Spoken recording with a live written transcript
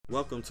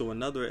Welcome to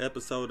another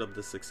episode of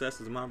the Success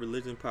is My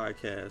Religion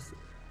podcast,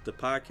 the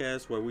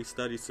podcast where we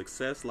study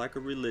success like a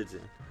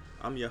religion.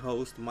 I'm your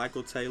host,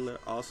 Michael Taylor,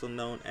 also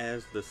known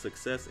as the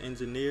Success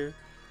Engineer,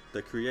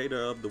 the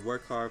creator of the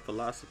Work Hard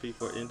philosophy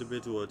for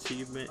individual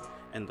achievement,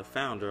 and the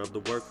founder of the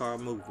Work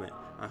Hard movement.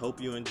 I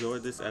hope you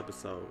enjoyed this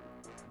episode.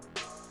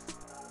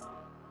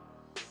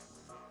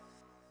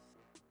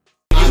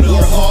 Try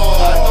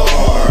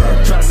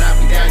to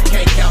knock me down,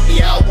 can't count me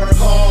out. Work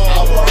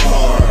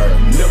hard.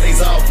 No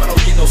days off, I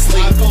don't get no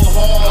sleep. I go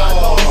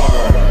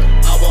hard.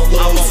 I won't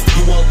lose,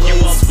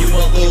 you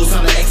won't lose.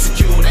 Time to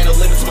execute, ain't no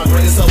limit to my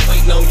greatest hope.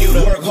 Waiting on you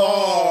to work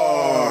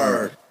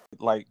hard.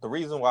 Like, the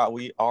reason why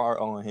we are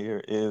on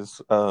here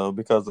is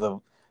because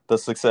of the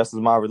Success is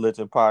My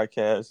Religion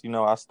podcast. You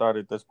know, I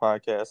started this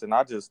podcast and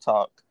I just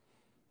talk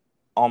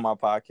on my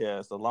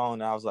podcast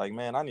alone. And I was like,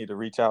 man, I need to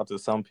reach out to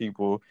some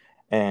people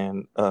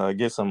and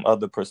get some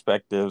other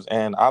perspectives.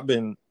 And I've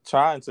been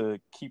trying to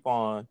keep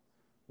on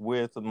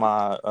with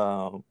my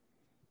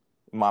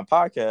my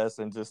podcast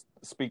and just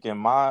speaking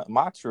my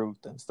truth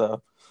and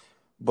stuff.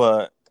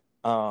 But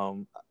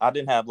I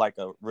didn't have like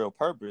a real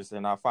purpose.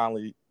 And I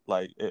finally,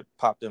 like, it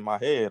popped in my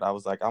head. I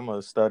was like, I'm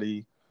going to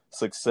study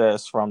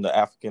success from the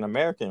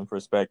African-American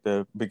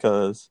perspective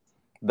because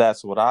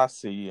that's what I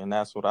see and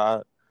that's what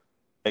I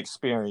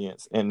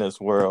experience in this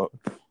world.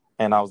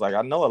 And I was like,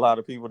 I know a lot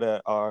of people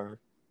that are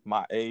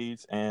my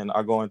age and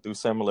are going through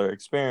similar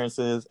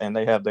experiences, and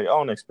they have their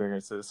own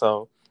experiences.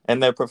 So,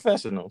 and they're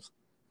professionals.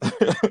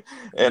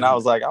 And I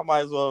was like, I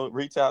might as well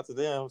reach out to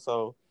them.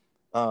 So,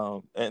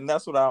 and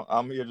that's what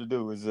I'm here to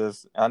do is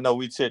just, I know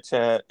we chit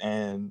chat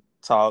and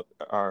talk,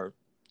 or,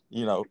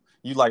 you know,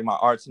 you like my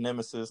arch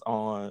nemesis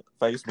on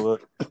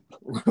Facebook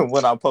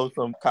when I post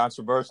some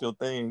controversial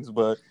things,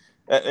 but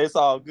it's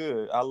all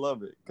good. I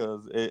love it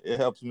because it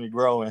helps me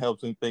grow and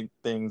helps me think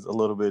things a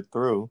little bit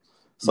through.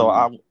 So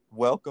I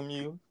welcome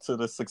you to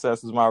the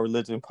Success is My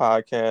Religion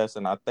podcast,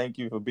 and I thank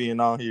you for being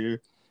on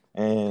here,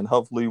 and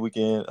hopefully we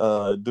can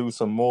do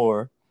some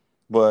more.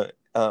 But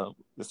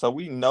so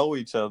we know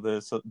each other,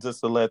 so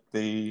just to let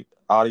the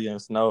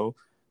audience know,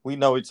 we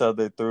know each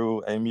other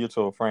through a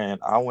mutual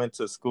friend. I went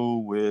to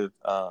school with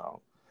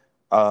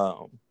one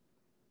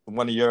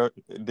of your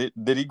did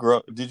you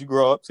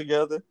grow up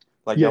together?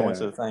 Like, y'all went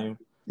to the same?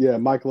 Yeah,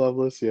 Mike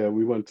Lovelace. Yeah,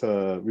 we went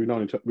to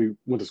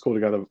school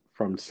together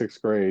from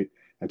 6th grade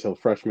until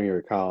freshman year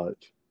of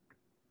college.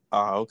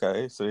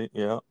 Okay. See,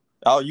 yeah.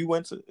 Oh,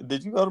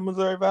 did you go to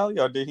Missouri Valley,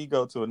 or did he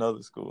go to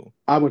another school?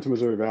 I went to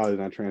Missouri Valley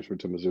and I transferred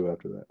to Mizzou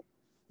after that.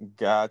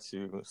 Got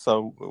you.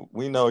 So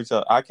we know each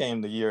other. I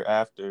came the year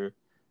after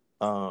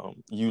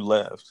you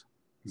left.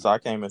 So I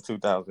came in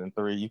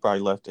 2003. You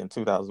probably left in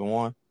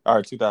 2001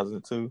 or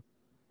 2002.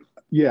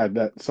 Yeah,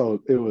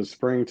 so it was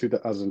spring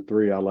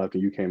 2003 I left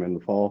and you came in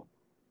the fall.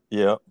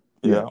 Yeah.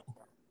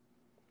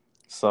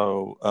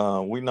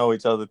 So we know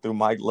each other through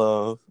Mike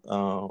Love.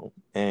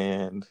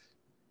 And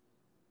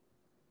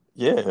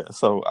yeah,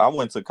 so I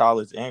went to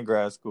college and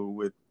grad school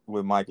with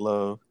Mike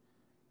Love.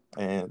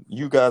 And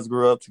you guys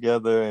grew up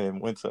together and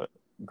went to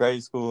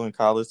grade school and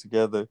college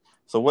together.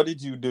 So what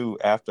did you do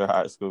after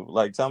high school?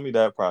 Like, tell me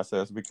that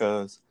process,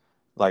 because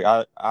like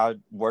I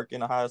work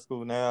in a high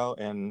school now,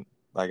 and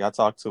like I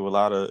talk to a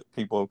lot of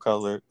people of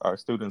color or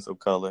students of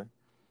color,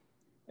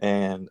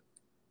 and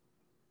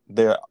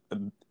they're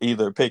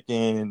either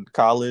picking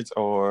college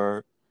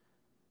or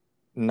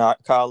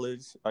not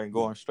college and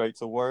going straight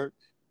to work.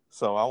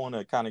 So I want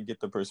to kind of get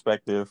the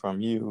perspective from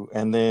you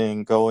and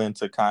then go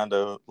into kind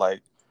of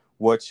like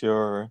what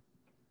your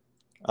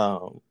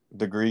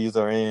degrees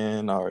are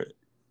in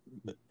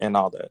and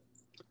all that.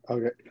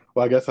 Okay.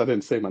 Well, I guess I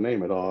didn't say my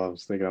name at all. I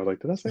was like,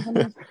 did I say my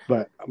name?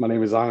 But my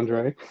name is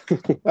Andre.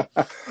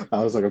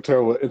 I was like, I'm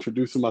terrible at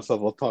introducing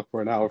myself. I'll talk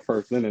for an hour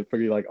first, then and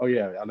figure like, oh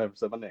yeah, I never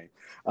said my name.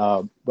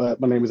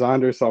 But my name is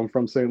Andre, so I'm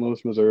from St.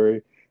 Louis,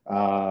 Missouri.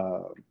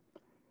 So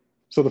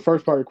the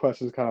first part of your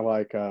question is kind of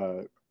like,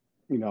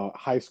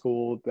 high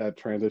school that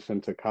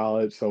transitioned to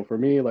college. So for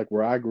me, like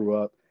where I grew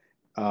up,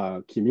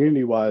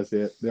 community-wise,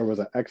 there was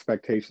an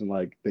expectation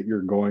like that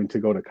you're going to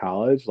go to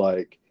college.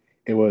 Like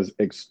it was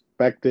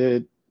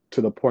expected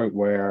to the point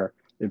where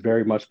it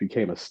very much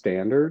became a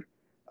standard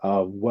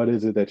of what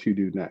is it that you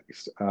do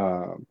next.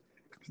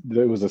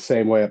 It was the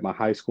same way at my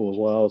high school as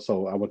well.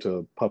 So I went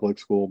to public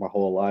school my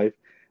whole life.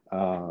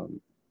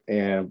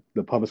 And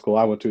the public school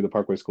I went to, the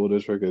Parkway School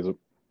District, is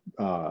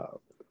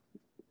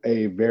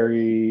a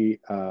very,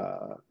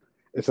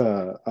 it's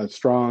a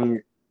strong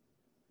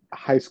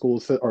high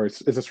school, or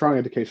it's a strong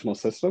educational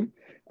system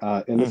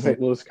in the St.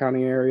 Louis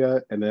County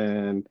area. And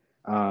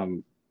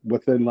then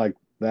within like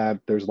that,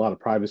 there's a lot of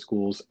private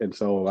schools. And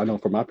so I know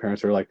for my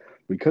parents, they're like,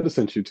 we could have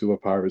sent you to a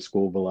private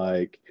school, but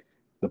like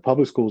the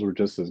public schools were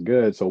just as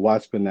good. So why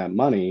spend that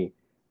money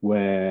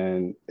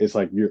when it's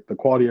like the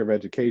quality of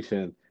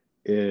education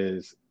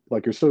is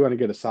like, you're still going to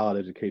get a solid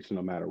education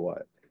no matter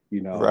what,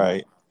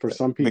 Right. For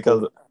some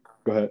people,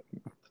 go ahead.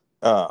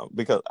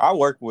 Because I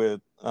work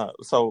with,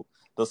 so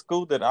the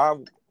school that I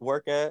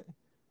work at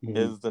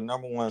is the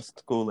number one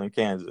school in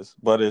Kansas,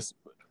 but it's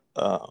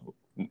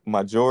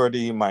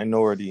majority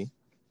minority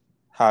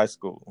high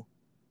school.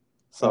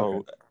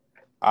 So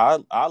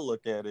Okay. I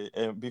look at it,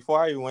 and before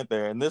I even went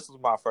there, and this was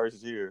my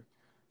first year,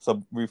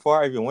 so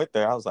before I even went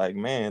there, I was like,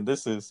 man,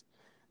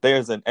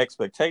 there's an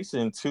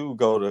expectation to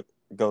go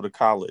to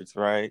college,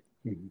 right?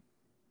 Mhm.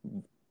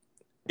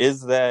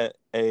 Is that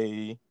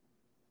a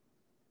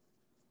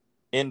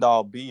end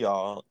all be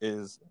all?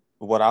 Is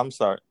what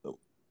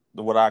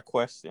I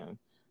question.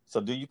 So,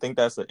 do you think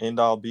that's an end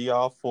all be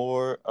all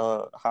for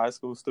high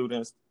school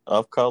students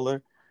of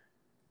color?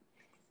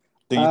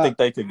 Do you Uh, think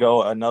they could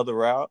go another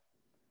route?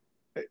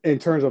 in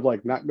terms of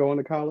like not going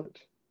to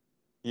college,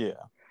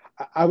 Yeah.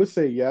 I would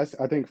say yes.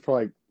 I think for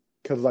like,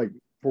 because like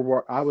for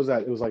where I was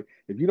at, it was like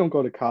if you don't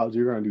go to college,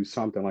 you're going to do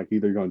something like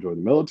either you're going to join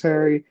the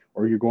military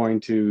or you're going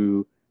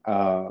to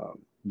uh,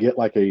 get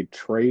like a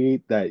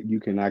trade that you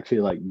can actually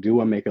like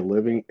do and make a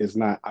living. It's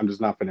not, I'm just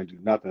not going to do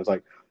nothing. It's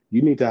like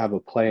you need to have a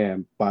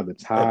plan by the A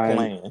time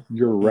plan.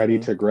 you're ready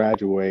Mm-hmm. to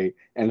graduate.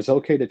 And it's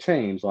okay to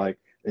change. Like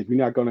if you're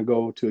not going to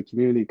go to a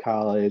community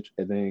college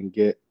and then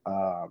get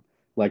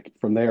like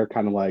from there,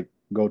 kind of like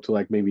go to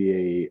like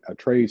maybe a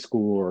trade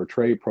school or a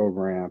trade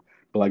program,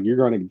 but like you're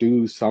going to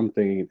do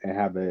something and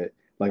have it.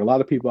 Like a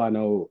lot of people I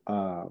know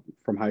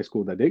from high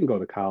school that didn't go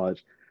to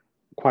college,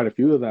 quite a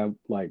few of them,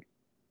 like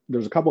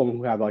there's a couple of them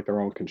who have like their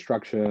own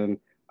construction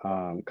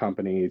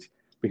companies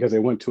because they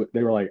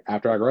were like,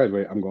 after I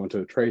graduate, I'm going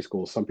to a trade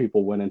school. Some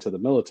people went into the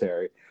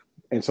military.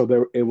 And so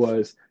there it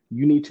was,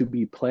 you need to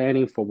be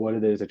planning for what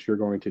it is that you're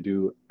going to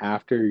do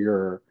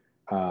after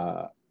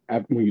uh,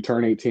 when you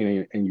turn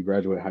 18 and you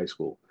graduate high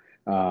school.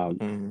 Um,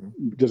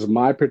 Mm-hmm. just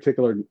my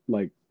particular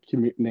like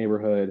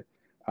neighborhood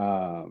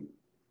um,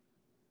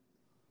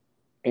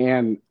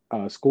 and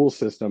school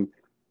system,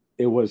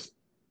 it was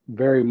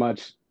very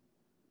much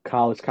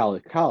college,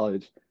 college,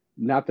 college.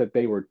 Not that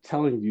they were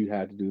telling you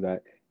had to do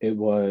that. It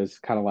was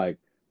kind of like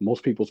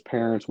most people's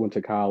parents went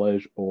to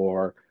college,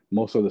 or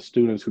most of the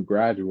students who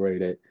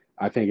graduated.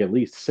 I think at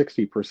least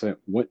 60%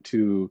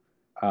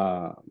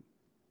 uh,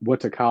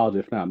 went to college,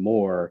 if not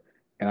more.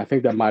 And I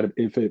think that might have,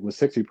 if it was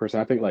 60%,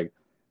 I think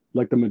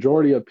like the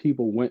majority of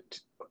people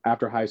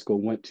after high school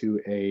went to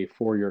a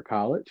 4-year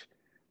college.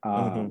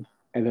 Mm-hmm.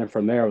 And then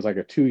from there it was like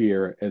a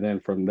 2-year. And then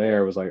from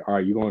there it was like, all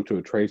right, you're going to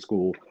a trade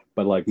school.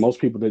 But like most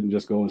people didn't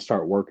just go and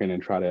start working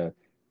and try to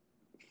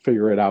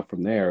figure it out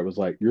from there. It was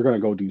like, you're going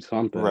to go do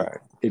something. Right.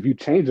 If you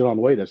change it on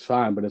the way, that's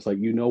fine. But it's like,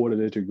 you know what it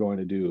is you're going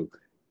to do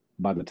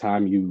by the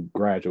time you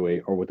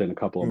graduate or within a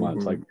couple of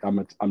months. Like Mm-hmm.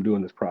 I'm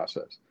doing this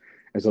process.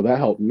 And so that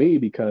helped me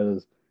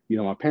because,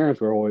 my parents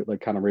were always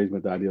like kind of raised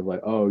with the idea of like,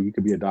 oh, you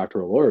could be a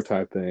doctor or lawyer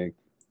type thing.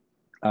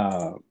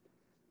 Uh,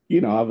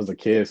 I was a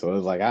kid, so it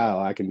was like, oh,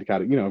 I can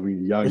kind of, be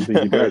young, you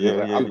think you Yeah, better. Just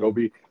yeah, like,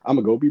 I'm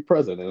gonna go be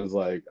president. It was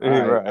like, all yeah.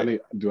 right,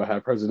 Right. do I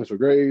have presidential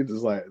grades?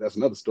 It's like that's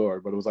another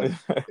story. But it was like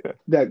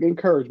that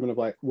encouragement of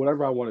like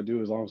whatever I want to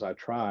do, as long as I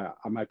try,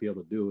 I might be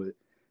able to do it.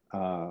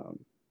 Um,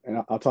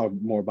 and I'll talk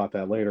more about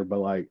that later. But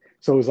like,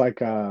 so it was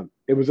like,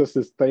 it was just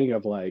this thing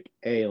of like,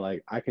 hey,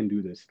 like I can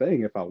do this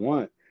thing if I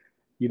want.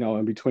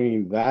 In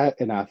between that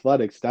and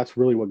athletics, that's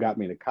really what got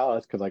me to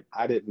college because like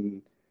I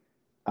didn't.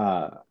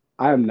 Uh,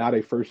 I am not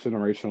a first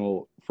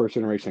generation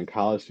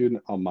college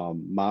student on my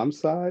mom's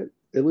side,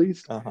 at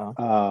least. Uh-huh.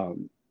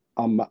 Um,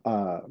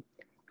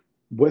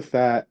 with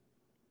that,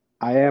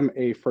 I am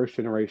a first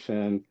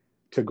generation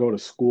to go to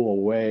school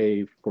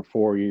away for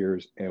 4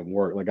 years and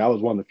work. Like I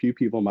was one of the few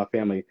people in my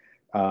family,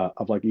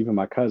 of like even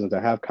my cousins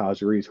that have college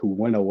degrees who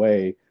went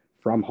away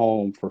from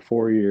home for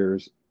 4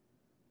 years,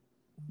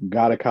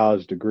 got a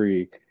college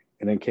degree,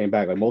 and then came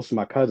back. Like most of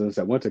my cousins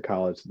that went to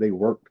college, they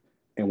worked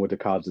and went to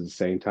college at the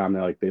same time.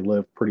 They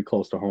live pretty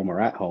close to home or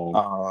at home.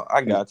 I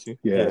And got you.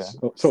 Yeah. yes,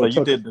 so So it you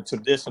took did the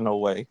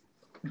traditional way.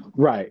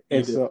 right. You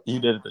And did so you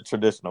did it the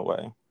traditional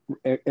way.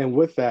 and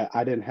with that,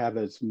 I didn't have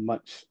as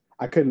much.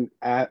 I didn't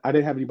have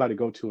anybody to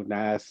go to and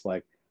ask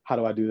like, how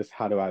do I do this?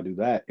 How do I do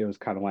that? It was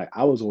kind of like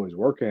I was always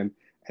working,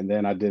 and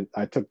then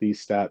I took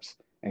these steps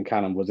and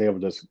kind of was able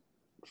to just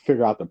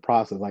figure out the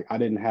process. Like I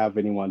didn't have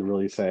anyone to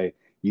really say,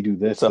 you do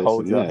this, To this,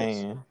 hold and your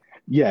this. hand.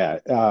 Yeah,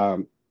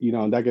 and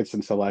that gets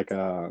into like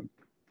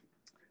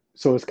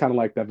so it's kind of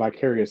like that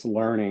vicarious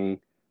learning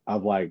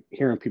of like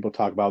hearing people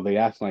talk about. They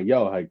ask like,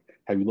 yo, like,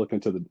 have you looked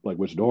into the like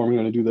which dorm you're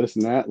gonna do this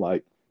and that?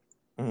 Like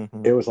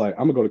Mm-hmm. it was like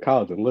I'm gonna go to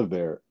college and live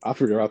there. I'll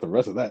figure out the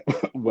rest of that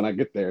when I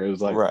get there. It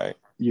was like, Right.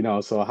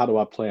 so how do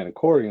I plan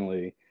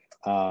accordingly?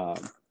 Um,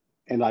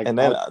 and like And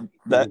then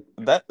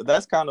I,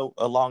 that's kind of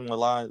along the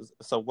lines.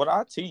 So what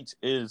I teach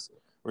is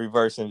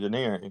reverse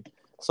engineering.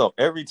 So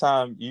every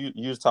time you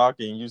was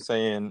talking, you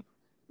saying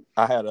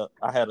I had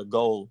a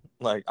goal,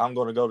 like I'm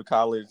going to go to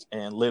college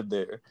and live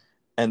there,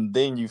 and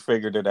then you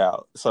figured it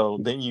out. So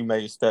then you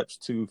made steps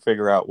to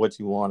figure out what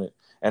you wanted,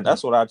 and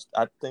that's what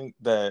I think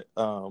that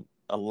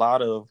a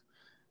lot of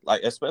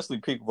like especially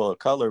people of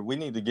color, we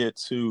need to get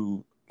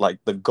to like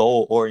the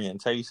goal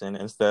orientation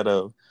instead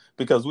of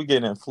because we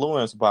get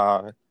influenced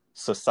by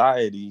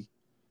society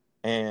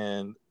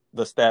and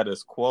the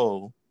status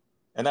quo.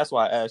 And that's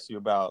why I asked you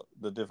about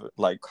the different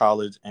like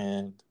college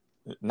and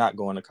not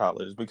going to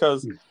college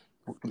because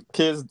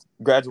kids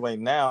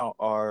graduating now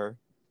are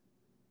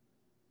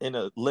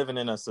living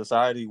in a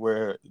society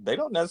where they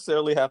don't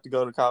necessarily have to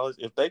go to college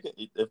if they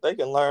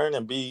can learn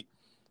and be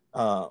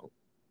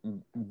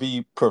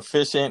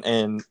proficient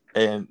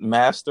and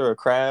master a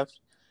craft.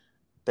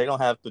 They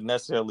don't have to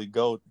necessarily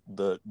go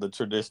the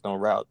traditional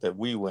route that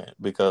we went,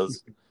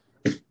 because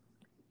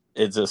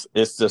it's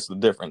just a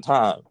different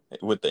time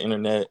with the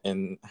internet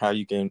and how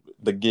you can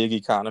the gig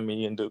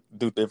economy and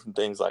do different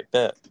things like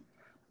that.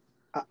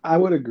 I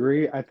would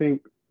agree. I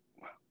think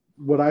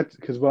what I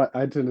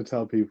tend to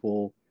tell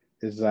people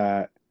is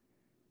that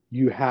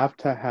you have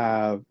to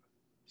have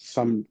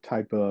some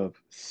type of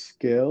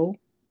skill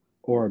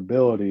or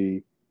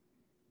ability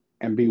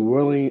and be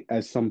willing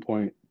at some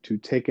point to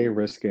take a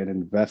risk and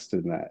invest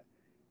in that.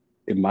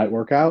 It might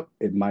work out,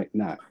 it might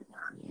not.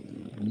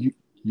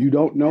 You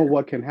don't know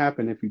what can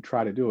happen if you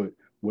try to do it.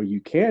 What you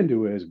can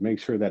do is make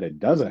sure that it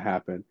doesn't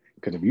happen.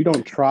 Because if you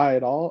don't try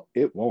at all,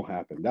 it won't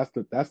happen. That's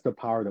the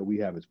power that we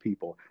have as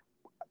people.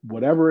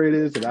 Whatever it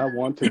is that I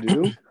want to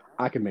do,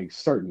 I can make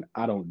certain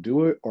I don't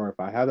do it, or if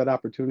I have that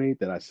opportunity,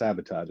 that I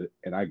sabotage it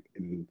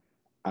and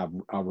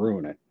I'll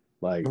ruin it.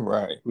 Like,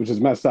 Right. which is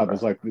messed up. Right.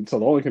 It's like, so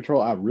the only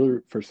control I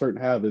really for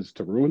certain have is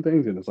to ruin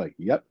things, and it's like,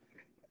 yep,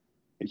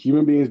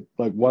 human beings,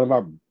 like one of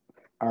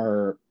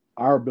our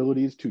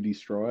abilities to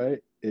destroy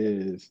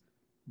is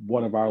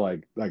one of our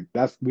like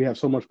that's we have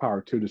so much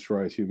power to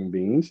destroy as human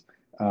beings.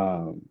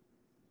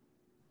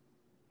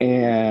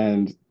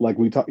 And like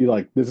we talk,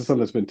 like this is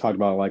something that's been talked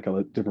about like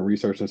a different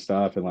research and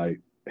stuff, and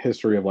like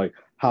history of like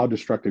how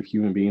destructive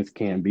human beings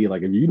can be.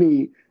 Like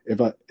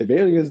if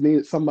aliens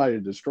need somebody to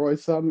destroy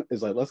something,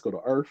 it's like, let's go to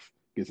Earth,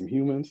 get some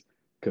humans,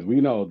 because we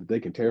know that they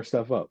can tear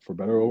stuff up for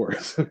better or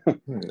worse.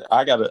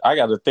 I got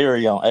a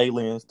theory on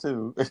aliens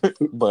too,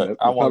 but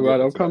I won't get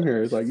don't into come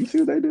here. It's like, you see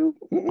what they do?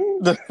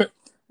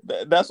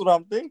 that. That's what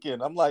I'm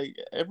thinking. I'm like,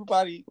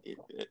 everybody.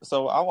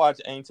 So I watch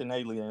Ancient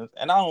Aliens,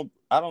 and I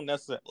don't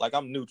necessarily, like,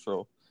 I'm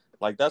neutral.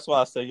 Like, that's why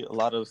I say a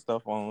lot of the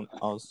stuff on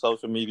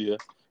social media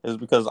is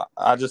because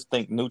I just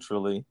think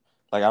neutrally.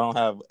 Like,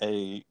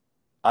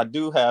 I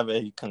do have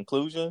a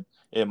conclusion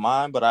in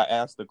mind, but I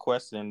ask the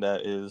question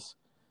that is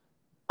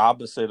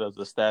opposite of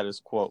the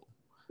status quo,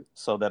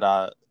 so that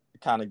I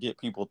kind of get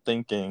people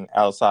thinking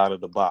outside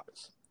of the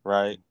box,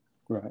 right?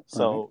 Right.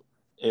 So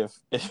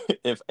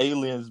if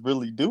aliens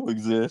really do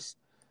exist,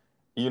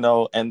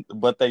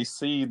 but they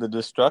see the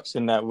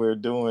destruction that we're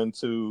doing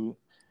to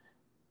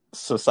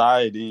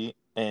society,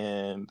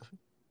 and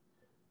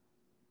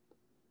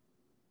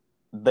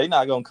they're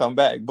not gonna come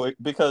back, but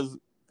because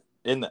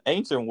in the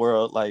ancient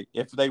world, like,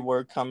 if they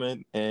were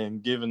coming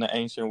and giving the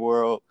ancient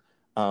world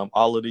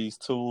all of these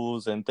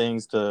tools and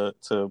things to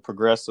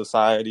progress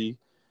society,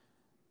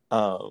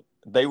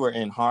 they were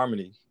in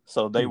harmony,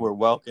 so they were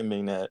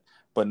welcoming that.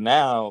 But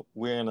now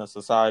we're in a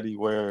society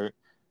where,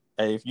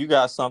 hey, if you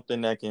got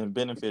something that can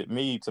benefit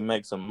me to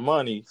make some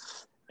money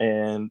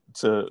and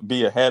to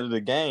be ahead of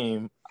the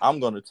game, I'm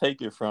going to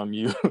take it from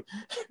you.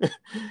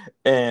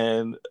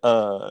 And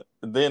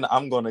then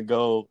I'm going to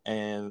go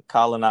and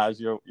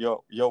colonize your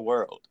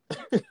world.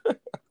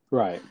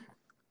 Right.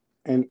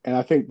 And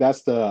I think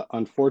that's the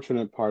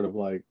unfortunate part of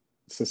like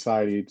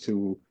society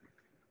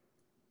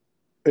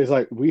is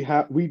like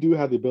we do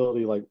have the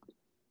ability, like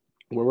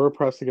when we're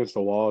pressed against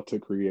the wall to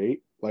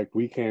create, like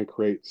we can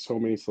create so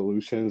many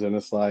solutions. And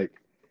it's like,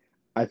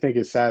 I think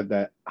it's sad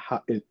that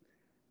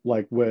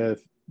like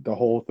with the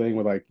whole thing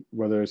with like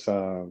whether it's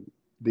the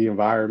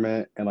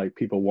environment and like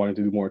people wanting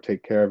to do more,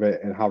 take care of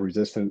it, and how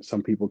resistant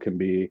some people can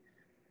be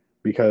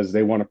because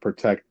they want to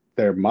protect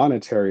their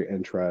monetary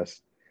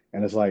interests.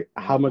 And it's like,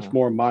 how much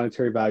more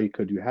monetary value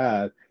could you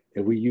have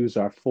if we use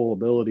our full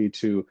ability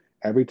to,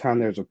 every time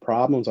there's a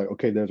problem, it's like,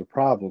 okay, there's a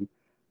problem.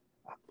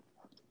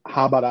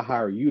 How about I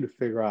hire you to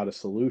figure out a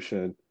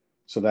solution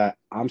so that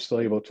I'm still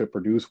able to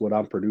produce what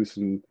I'm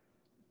producing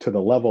to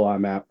the level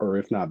I'm at, or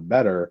if not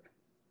better,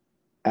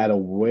 at a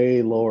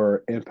way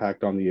lower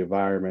impact on the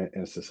environment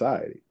and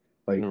society.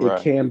 Like, Right.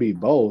 it can be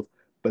both,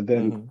 but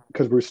then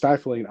because we're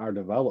stifling our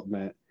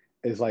development,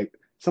 it's like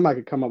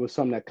somebody could come up with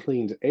something that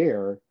cleans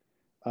air,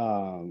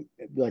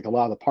 like a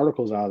lot of the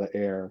particles out of the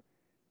air,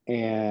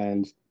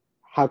 and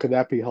how could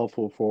that be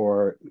helpful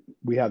for,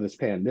 we have this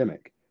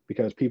pandemic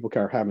because people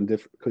are having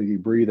difficulty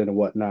breathing and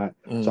whatnot.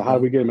 So how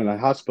do we get them in a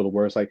hospital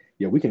where it's like,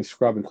 yeah, we can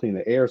scrub and clean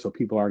the air so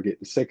people aren't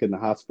getting sick in the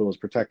hospitals,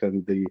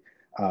 protecting the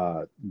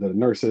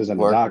nurses and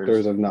the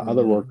doctors and the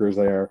other workers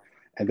there.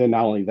 And then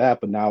not only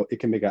that, but now it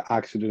can make an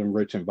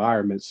oxygen-rich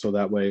environment so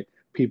that way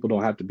people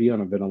don't have to be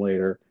on a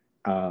ventilator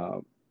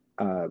at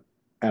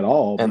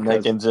all. And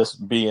they can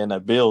just be in a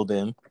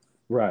building,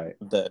 right,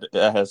 that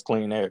has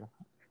clean air.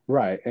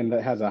 Right, and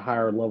that has a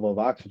higher level of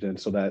oxygen,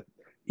 so that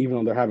even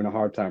though they're having a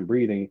hard time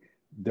breathing,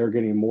 they're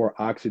getting more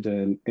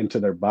oxygen into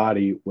their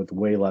body with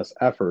way less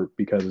effort,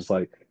 because it's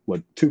like,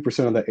 what,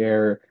 2% of the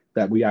air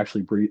that we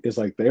actually breathe is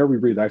like, the air we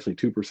breathe is actually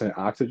 2%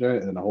 oxygen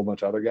and a whole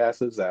bunch of other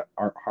gases that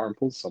aren't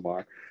harmful, some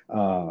are.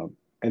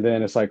 And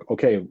then it's like,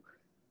 okay,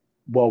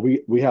 well,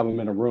 we have them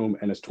in a room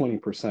and it's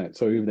 20%.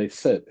 So even they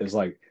sit, it's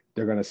like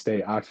they're going to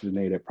stay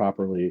oxygenated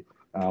properly,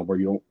 where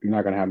you're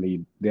not going to have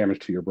any damage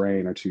to your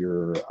brain or to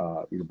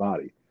your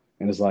body.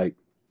 And it's like,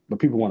 but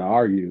people want to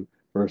argue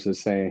versus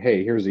saying,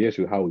 hey, here's the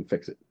issue, how we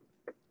fix it.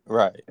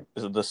 Right.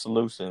 So the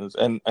solutions,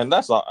 and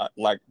that's all.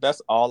 Like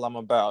that's all I'm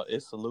about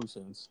is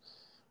solutions.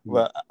 Mm-hmm.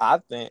 But I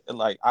think,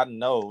 like, I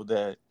know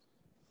that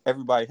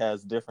everybody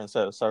has different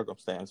set of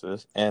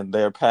circumstances, and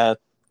their path,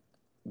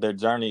 their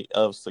journey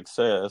of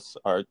success,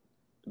 or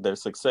their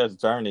success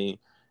journey,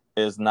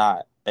 is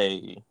not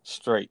a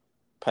straight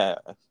path.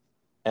 And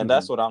Mm-hmm.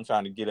 that's what I'm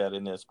trying to get at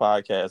in this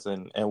podcast,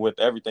 and with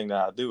everything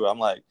that I do, I'm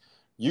like,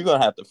 you're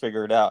gonna have to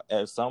figure it out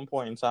at some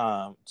point in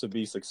time to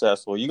be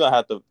successful. You're gonna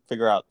have to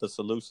figure out the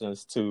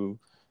solutions to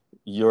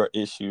your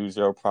issues,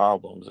 your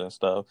problems, and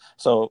stuff.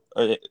 So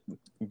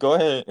go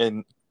ahead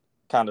and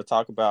kind of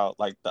talk about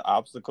like the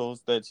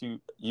obstacles that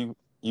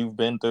you've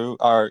been through,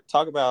 or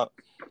talk about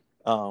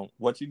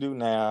what you do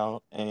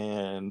now,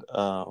 and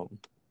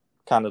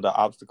kind of the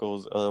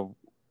obstacles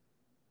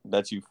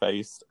that you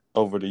faced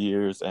over the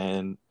years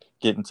and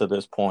getting to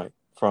this point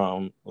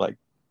from like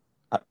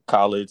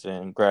college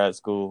and grad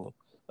school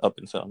up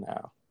until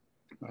now.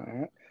 All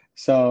right.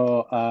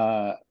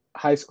 So,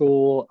 high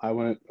school, I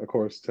went, of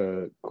course,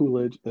 to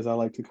Coolidge, as I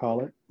like to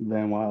call it,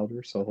 Van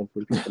Wilder. So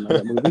hopefully people know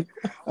that movie.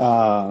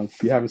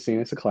 If you haven't seen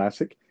it, it's a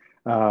classic.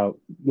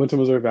 Went to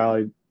Missouri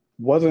Valley.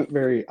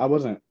 I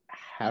wasn't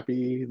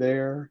happy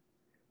there.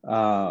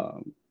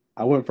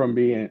 I went from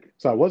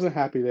I wasn't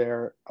happy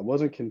there. I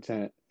wasn't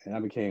content, and I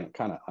became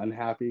kind of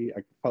unhappy.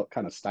 I felt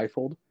kind of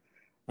stifled.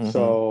 Mm-hmm.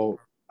 So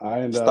I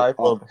ended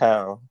Stifled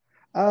how?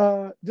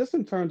 Just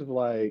in terms of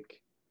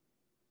like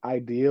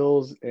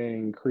ideals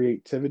and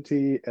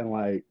creativity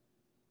and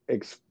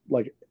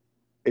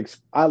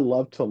I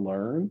love to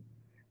learn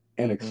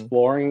and Mm-hmm.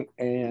 exploring,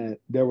 and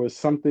there was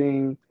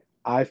something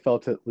I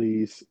felt, at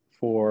least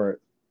for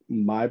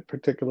my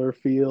particular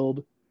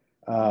field,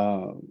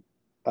 or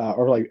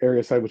like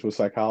area side, which was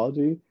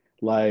psychology,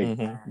 like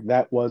Mm-hmm.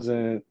 that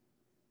wasn't,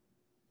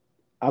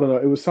 I don't know,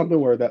 it was something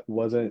where that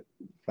wasn't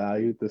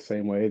valued the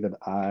same way that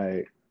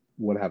I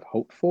would have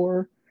hoped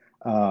for.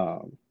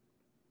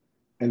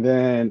 And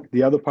then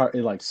the other part,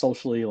 like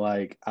socially,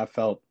 like I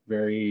felt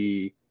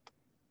very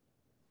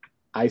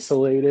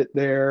isolated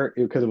there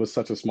because it was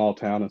such a small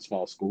town and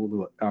small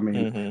school. I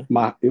mean, Mm-hmm.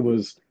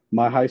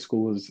 my high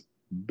school was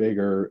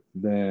bigger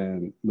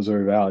than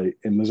Missouri Valley.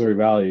 In Missouri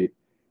Valley,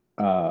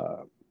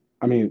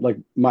 I mean, like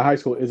my high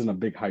school isn't a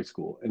big high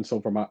school, and so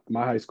for my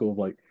high school,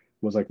 like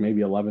was like maybe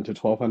 11 to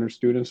 1,200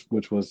 students,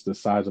 which was the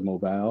size of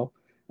Mobile.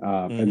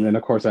 And then Mm-hmm.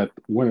 of course at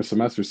winter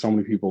semester, so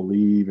many people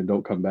leave and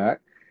don't come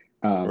back.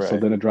 So Right.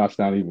 then it drops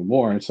down even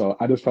more. And so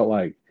I just felt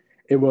like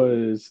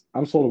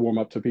I'm slow to warm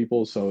up to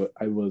people. So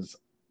it was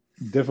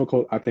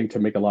difficult, I think, to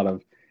make a lot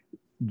of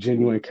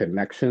genuine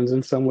connections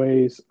in some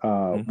ways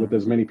with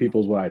as Mm-hmm. many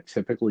people as what I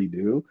typically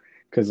do.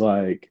 Cause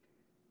like,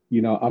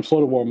 I'm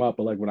slow to warm up,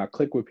 but like when I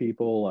click with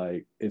people,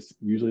 like it's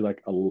usually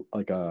like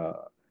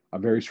a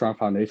very strong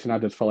foundation. I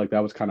just felt like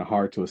that was kind of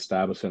hard to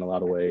establish in a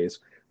lot of ways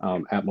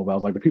at Mobile.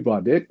 Like the people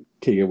I did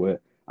kick it with,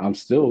 I'm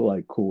still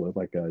like cool with,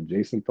 like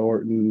Jason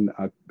Thornton,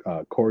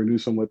 Corey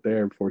Newsom went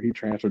there before he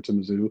transferred to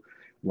Mizzou.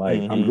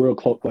 Like I'm Mm-hmm. real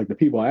close. Like the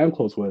people I am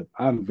close with,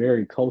 I'm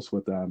very close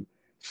with them.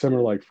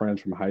 Similar like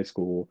friends from high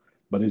school,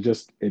 but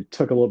it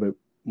took a little bit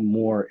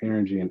more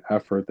energy and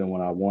effort than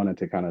what I wanted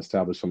to kind of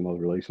establish some of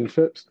those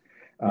relationships.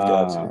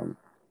 Gotcha. Um,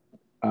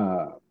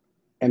 uh,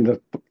 and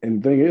the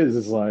thing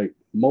is like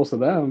most of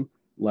them,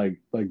 like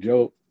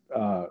Joe,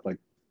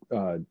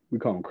 we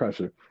call him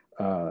Crusher.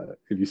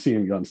 If you see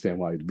him, you understand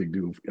why he's a big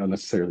dude,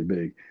 unnecessarily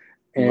big.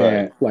 Right.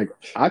 And like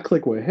I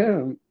click with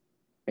him,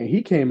 and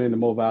he came into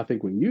Mobile. I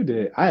think when you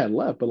did, I had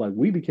left, but like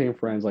we became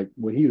friends. Like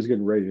when he was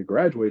getting ready to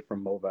graduate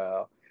from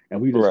Mobile, and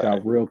we just Right.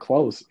 got real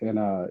close. And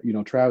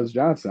Travis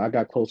Johnson, I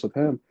got close with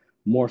him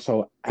more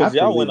so Because after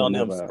y'all went leaving on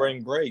them Mobile.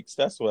 spring breaks.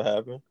 That's what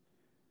happened.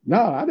 No,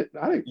 I didn't.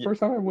 I didn't. Yeah. First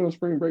time I went on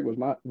spring break was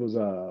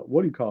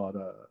what do you call it?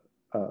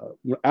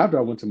 After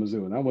I went to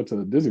Mizzou, and I went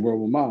to Disney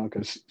World with Mom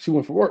because she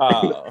went for work.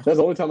 Oh. That's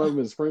the only time I've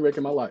been to spring break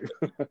in my life.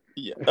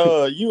 Yeah.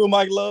 You and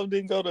Mike Love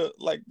didn't go to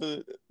like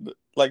the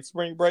like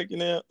spring break in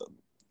there,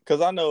 because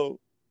I know.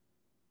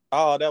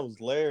 Oh, that was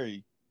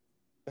Larry.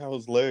 That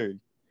was Larry.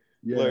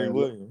 Larry Yeah,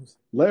 Williams.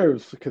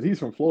 Larry's because he's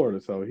from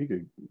Florida, so he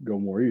could go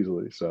more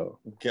easily. So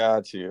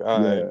Got you.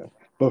 All right. yeah,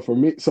 but for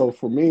me,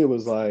 it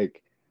was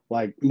like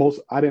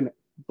most. I didn't.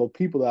 The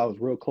people that I was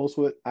real close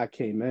with, I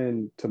came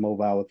in to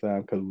Mobile with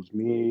them because it was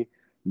me,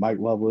 Mike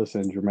Lovelace,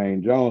 and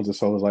Jermaine Jones, and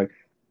so it was like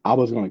I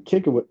was going to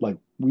kick it with like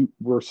we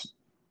were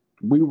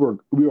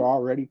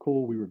already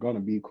cool. We were going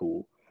to be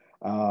cool,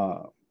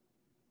 but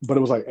it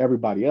was like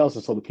everybody else,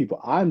 and so the people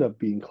I ended up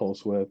being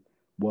close with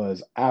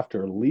was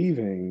after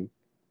leaving,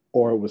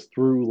 or it was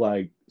through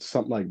like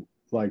something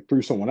like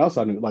through someone else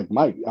I knew, like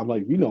Mike. I'm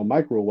like,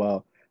 Mike real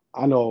well.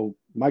 I know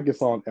Mike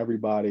gets on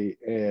everybody,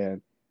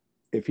 and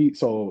if he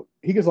gets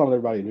on with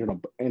everybody,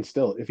 and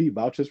still if he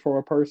vouches for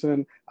a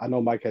person, I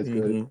know Mike has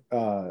good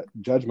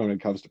Mm-hmm. judgment when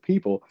it comes to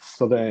people.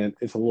 So then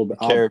it's a little bit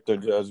Character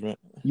judgment.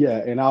 yeah,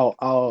 and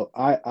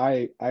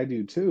I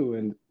do too,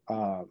 and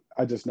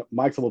I just know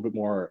Mike's a little bit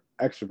more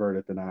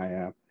extroverted than I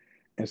am.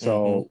 And Mm-hmm.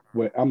 so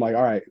when I'm like,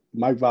 all right,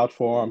 Mike vouch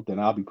for him, then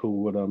I'll be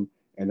cool with him.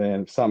 And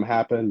then if something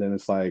happened, then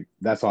it's like,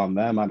 that's on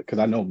them. Because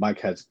I know Mike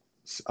has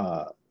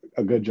uh,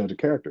 a good judge of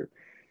character.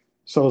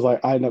 So it's like,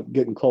 I ended up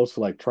getting close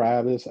to like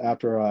Travis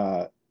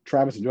after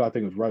Travis and Joe, I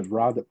think it was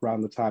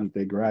around the time that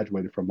they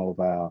graduated from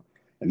Mobile.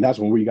 And that's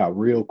when we got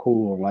real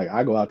cool. And like,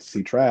 I go out to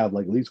see Trav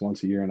like at least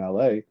once a year in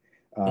LA.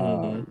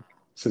 Mm-hmm.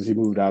 Since he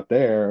moved out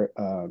there,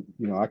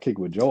 I kick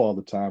with Joe all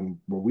the time.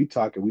 Where we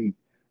talk,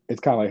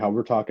 it's kind of like how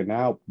we're talking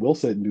now. We'll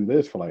sit and do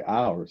this for like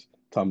hours,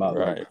 talking about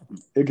like Right.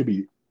 it could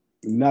be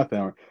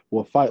nothing.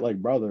 We'll fight like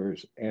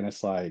brothers, and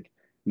it's like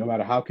no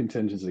matter how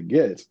contentious it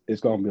gets,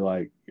 it's gonna be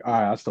like, all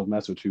right, I still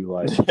mess with you.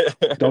 Like,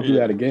 don't do Yeah.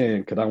 that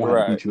again because I won't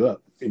have to Right. beat you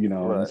up, And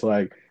Right. it's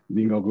like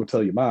you gonna go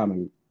tell your mom,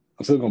 and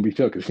I'm still gonna beat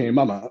you up because she ain't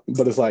my mom.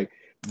 But it's like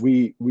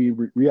we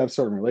have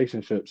certain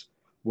relationships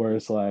where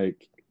it's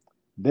like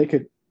they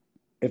could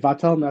if I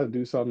tell them not to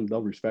do something,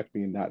 they'll respect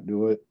me and not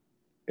do it.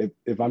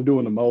 If I'm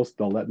doing the most,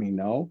 they'll let me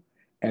know.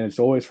 And it's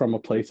always from a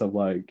place of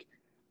like,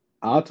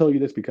 I'll tell you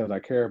this because I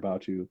care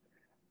about you.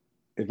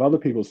 If other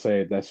people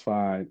say it, that's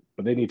fine,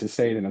 but they need to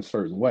say it in a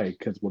certain way.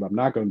 Because what I'm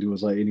not going to do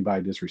is let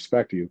anybody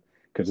disrespect you.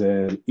 Because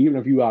then, even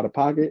if you out of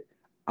pocket,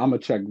 I'm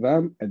gonna check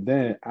them, and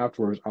then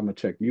afterwards, I'm gonna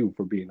check you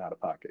for being out of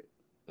pocket.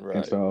 And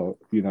Right. so,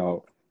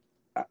 So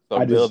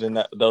I just building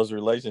those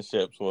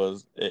relationships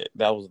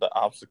that was the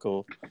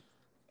obstacle,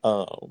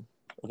 um,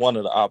 one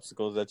of the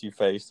obstacles that you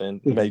faced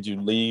and made you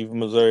leave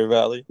Missouri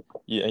Valley.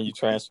 Yeah, and you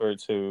transferred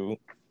to.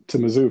 to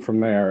Mizzou from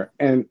there.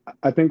 And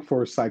I think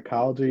for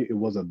psychology, it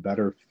was a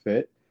better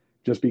fit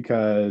just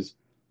because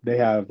they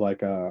have like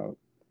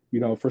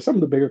for some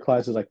of the bigger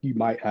classes, like you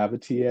might have a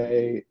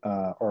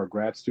TA or a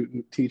grad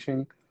student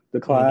teaching the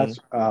Mm-hmm.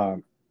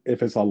 class.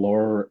 If it's a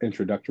lower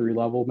introductory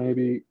level,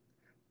 maybe.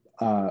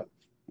 Uh,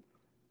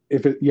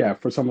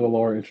 for some of the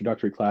lower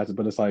introductory classes,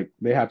 but it's like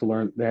they have to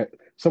learn that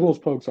some of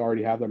those folks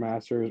already have their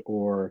masters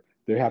or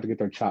they have to get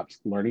their chops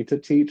learning to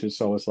teach. And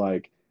so it's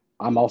like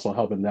I'm also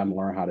helping them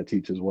learn how to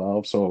teach as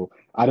well. So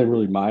I didn't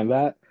really mind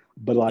that.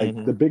 But like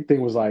Mm-hmm. the big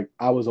thing was like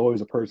I was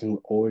always a person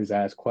who always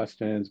asked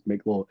questions,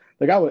 make little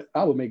like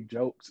I would make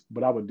jokes,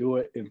 but I would do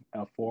it in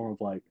a form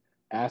of like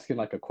asking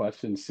like a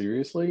question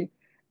seriously.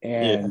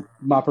 Yeah. And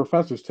my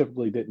professors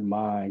typically didn't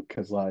mind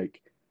because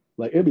like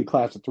it'd be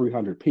class of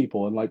 300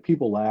 people and like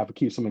people laugh, it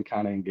keeps them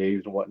kind of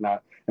engaged and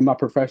whatnot. And my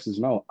professors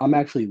know I'm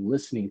actually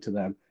listening to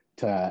them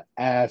to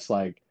ask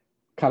like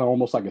kind of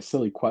almost like a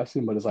silly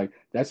question, but it's like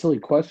that silly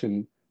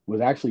question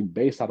was actually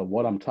based out of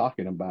what I'm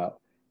talking about.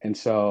 And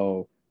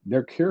so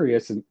they're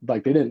curious and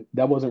like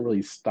that wasn't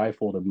really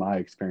stifled in my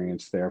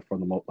experience there for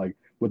the most like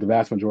with the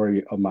vast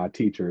majority of my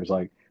teachers.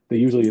 Like they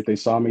usually if they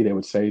saw me, they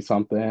would say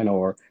something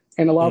or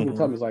and a lot of the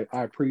Mm-hmm. time it's like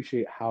I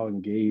appreciate how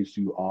engaged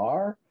you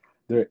are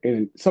there.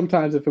 And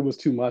sometimes if it was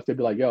too much, they'd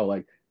be like, yo,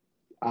 like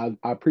I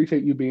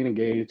appreciate you being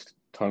engaged,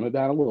 tone it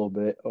down a little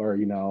bit, or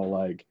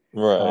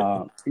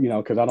Right.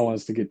 because I don't want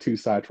us to get too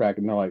sidetracked.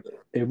 And they're like,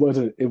 it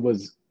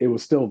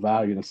was still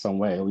valued in some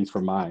way, at least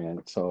for my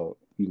end. So,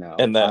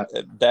 And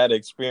that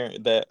experience,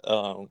 that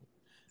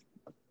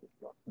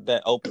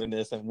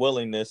openness and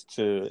willingness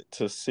to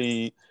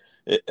see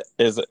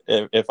is,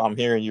 if I'm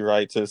hearing you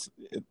right,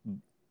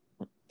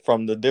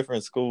 from the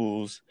different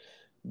schools,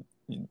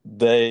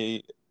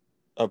 they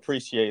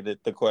appreciated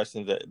the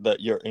questions that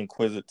your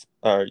inquisitive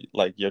or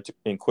like your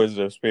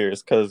inquisitive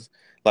spirits, because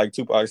like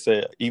Tupac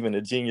said, even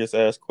the genius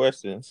asks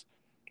questions.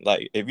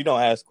 Like if you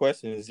don't ask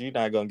questions, you're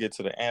not gonna get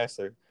to the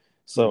answer.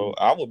 So Mhm.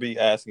 I will be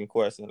asking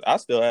questions. I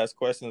still ask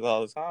questions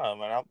all the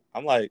time, and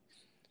I'm like,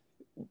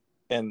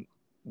 and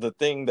the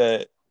thing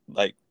that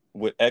like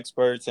with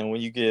experts and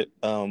when you get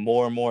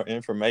more and more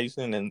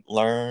information and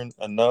learn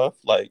enough,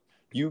 like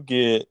you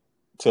get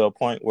to a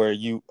point where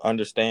you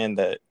understand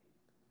that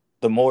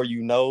the more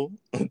you know,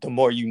 the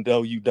more you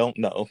know you don't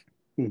know.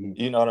 Mhm.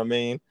 You know what I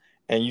mean?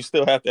 And you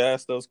still have to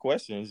ask those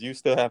questions. You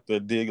still have to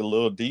dig a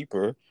little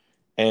deeper.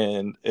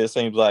 And it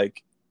seems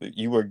like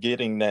you were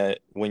getting that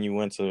when you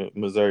went to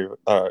Missouri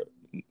or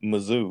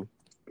Mizzou.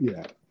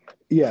 Yeah,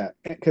 yeah,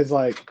 because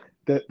like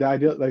the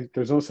idea, like,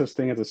 there's no such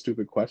thing as a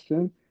stupid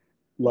question.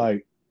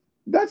 Like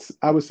that's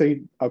I would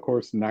say, of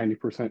course,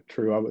 90%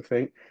 true. I would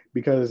think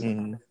because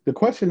Mm-hmm. the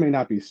question may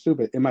not be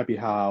stupid. It might be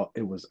how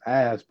it was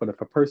asked. But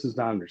if a person's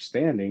not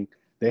understanding,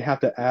 they have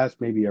to ask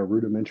maybe a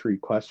rudimentary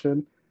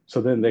question,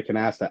 so then they can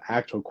ask the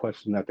actual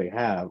question that they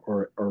have,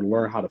 or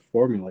learn how to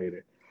formulate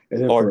it.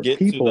 And then Or for get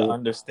to the people,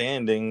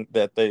 understanding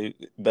that they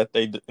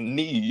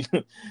need.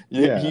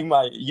 yeah,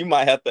 You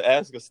might have to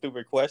ask a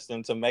stupid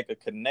question to make a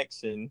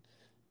connection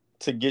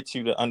to get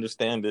you to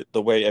understand it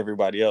the way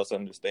everybody else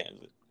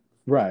understands it.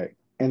 right.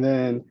 And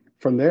then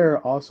from there,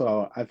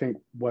 also, I think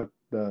what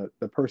the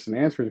person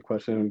answering the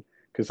question,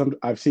 because some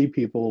I've seen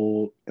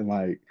people and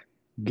like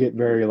get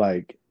very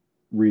like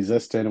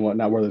resistant and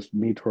whatnot, whether it's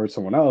me towards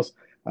someone else,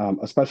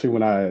 especially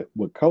when I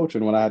would coach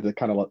and when I had to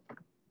kind of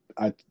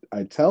I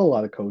I tell a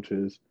lot of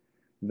coaches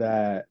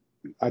that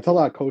I tell a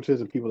lot of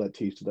coaches and people that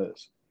teach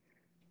this.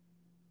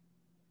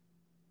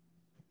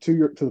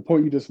 to the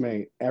point you just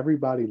made,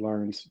 everybody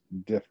learns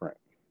different.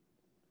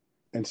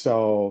 And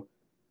so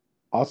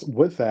also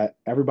with that,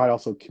 everybody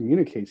also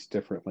communicates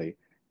differently.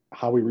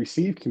 How we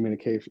receive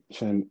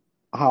communication,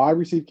 how I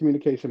receive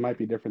communication might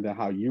be different than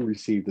how you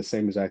receive the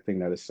same exact thing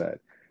that is said.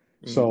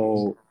 Mm-hmm.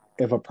 So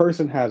if a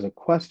person has a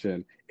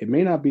question, it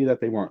may not be that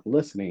they weren't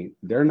listening.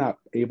 They're not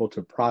able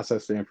to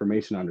process the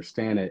information,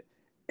 understand it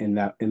in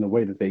the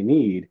way that they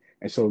need.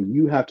 And so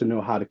you have to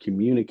know how to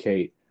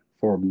communicate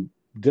for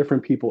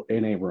different people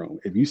in a room.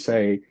 If you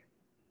say,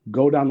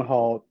 go down the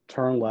hall,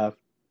 turn left,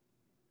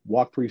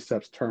 walk 3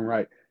 steps, turn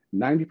right,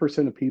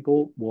 90% of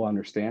people will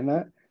understand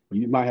that.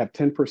 You might have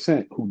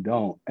 10% who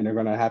don't, and they're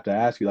going to have to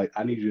ask you, like,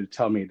 I need you to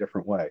tell me a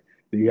different way.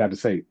 Then you have to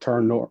say,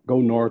 turn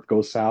north,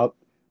 go south.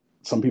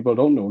 Some people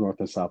don't know north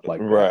and south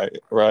like that. Right,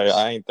 right.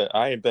 I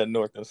ain't that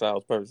north and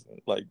south person.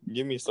 Like,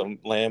 give me some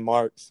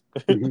landmarks.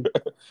 Mm-hmm.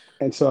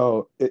 And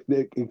so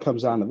it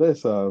comes down to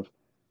this of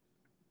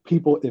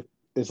people, if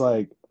it's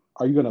like,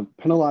 are you going to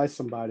penalize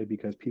somebody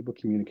because people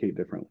communicate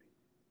differently?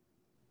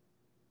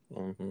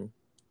 Mm-hmm.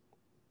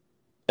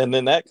 And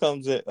then that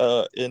comes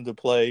into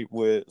play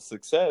with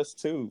success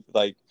too,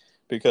 like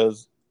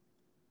because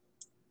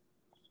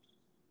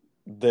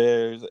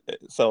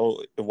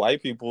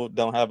white people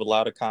don't have a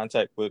lot of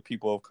contact with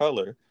people of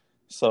color,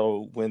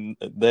 so when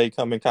they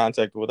come in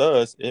contact with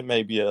us, it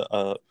may be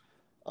a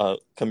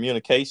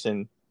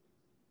communication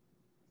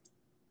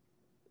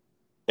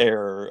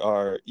error,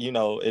 or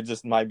it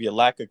just might be a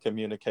lack of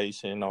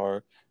communication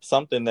or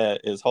something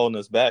that is holding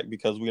us back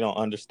because we don't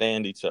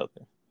understand each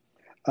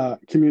other.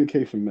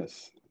 Communication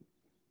miss.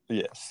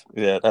 Yes,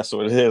 yeah, that's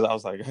what it is. I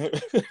was like,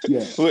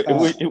 yeah,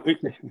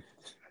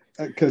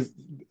 because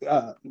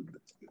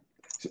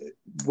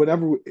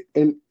whatever,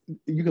 and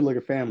you can look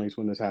at families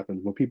when this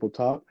happens. When people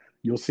talk,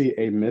 you'll see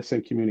a miss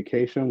in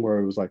communication where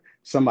it was like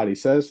somebody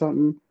says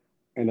something,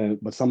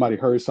 but somebody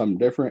heard something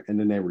different, and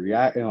then they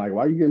react and like,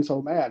 why are you getting so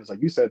mad? It's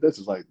like, you said this.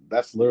 Is like,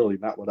 that's literally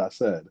not what I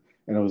said.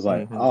 And it was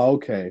like, mm-hmm. oh,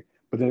 okay.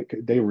 But then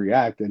they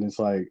react, and it's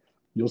like,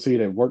 you'll see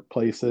it at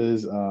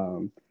workplaces.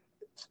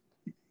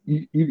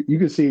 You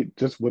can see it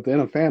just within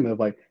a family of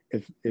like,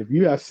 if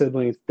you have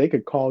siblings, they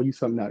could call you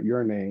something out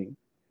your name,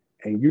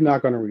 and you're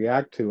not going to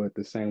react to it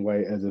the same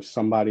way as if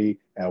somebody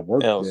at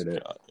work did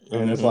it. Mm-hmm.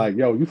 And it's like,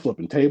 yo, you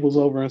flipping tables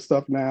over and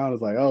stuff now. And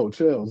it's like, oh,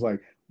 chill. It's like,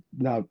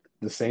 now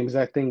the same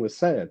exact thing was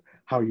said.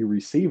 How you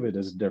receive it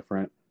is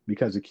different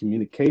because the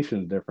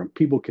communication is different.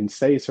 People can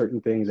say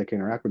certain things, they can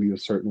interact with you in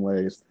certain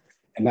ways.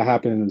 And that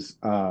happens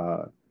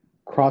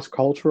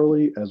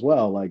cross-culturally as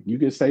well. Like, you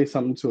can say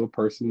something to a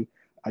person,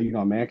 a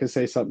man can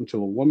say something to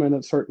a woman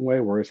a certain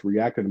way where it's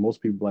reacted to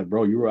most people like,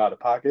 bro, you were out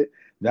of pocket.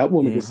 That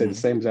woman can say the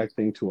same exact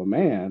thing to a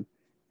man,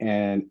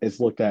 and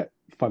it's looked at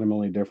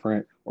fundamentally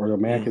different. Or a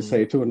man can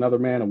say to another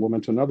man, a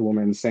woman to another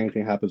woman, and the same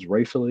thing happens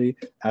racially,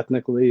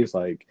 ethnically. It's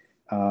like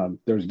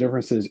there's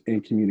differences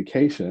in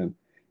communication,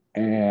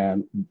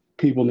 and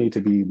people need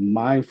to be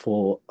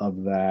mindful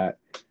of that,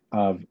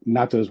 of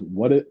not just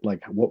what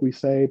we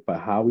say, but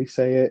how we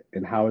say it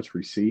and how it's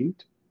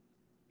received.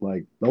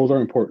 Like, those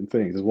are important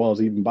things, as well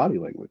as even body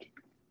language.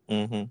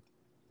 Mm-hmm.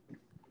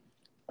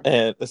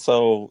 And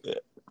so,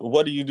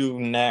 what do you do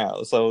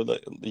now? So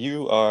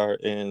you are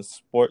in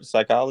sports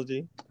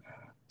psychology?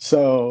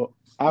 So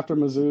after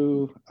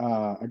Mizzou,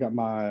 I got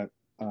my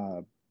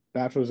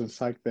bachelor's in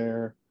psych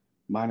there,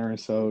 minor in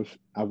soc.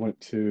 I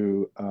went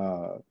to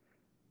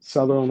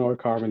Southern Illinois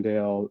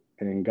Carbondale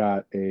and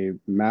got a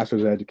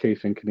master's of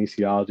education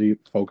kinesiology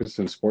focused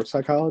in sports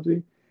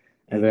psychology.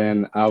 And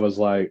then I was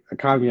like,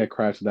 economy had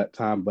crashed at that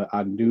time, but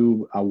I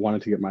knew I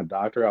wanted to get my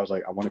doctorate. I was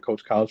like, I want to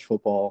coach college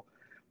football,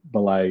 but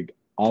like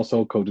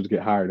also coaches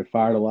get hired and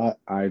fired a lot.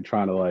 I'm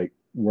trying to like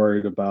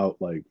worried about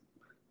like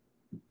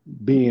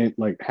being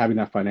like having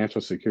that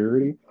financial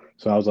security.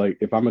 So I was like,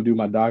 if I'm gonna do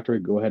my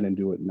doctorate, go ahead and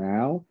do it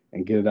now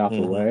and get it out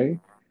the way.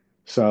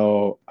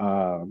 So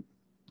and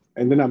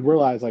then I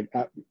realized like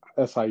at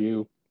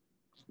SIU,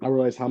 I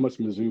realized how much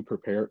Mizzou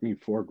prepared me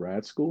for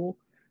grad school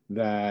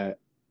that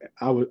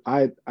I'll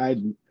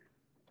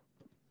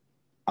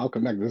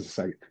connect this in a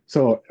second.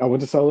 So I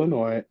went to Southern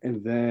Illinois,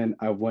 and then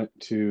I went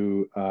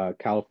to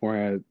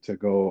California to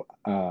go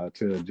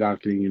to John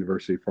Kennedy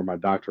University for my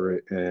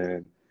doctorate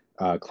in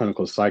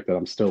clinical psych that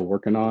I'm still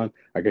working on.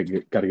 I got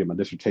to get my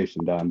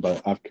dissertation done,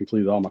 but I've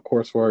completed all my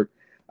coursework.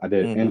 I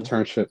did an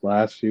internship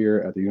last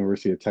year at the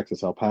University of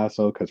Texas, El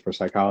Paso, because for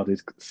psychology,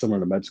 it's similar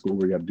to med school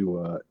where you have to do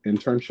an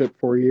internship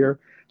for a year.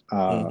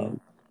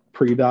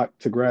 Pre-doc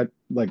to grad,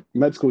 like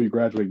med school, you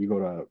graduate, you go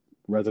to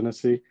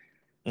residency.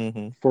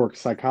 For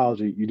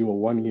psychology, you do a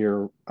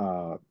 1-year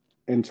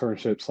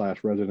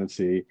internship /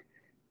 residency,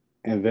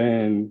 and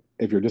then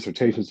if your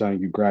dissertation's done,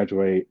 you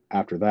graduate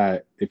after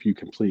that if you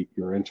complete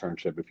your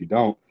internship. If you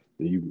don't,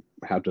 then you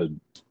have to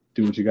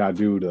do what you got to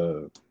do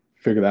to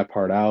figure that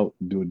part out,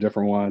 do a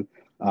different one.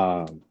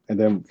 And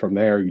then from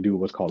there, you do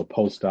what's called a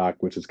postdoc,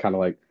 which is kind of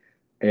like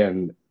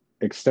an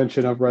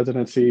extension of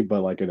residency,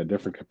 but like in a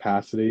different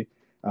capacity.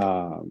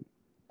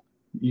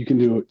 You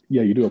do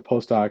a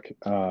postdoc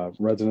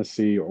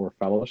residency or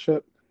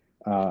fellowship,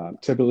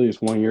 Typically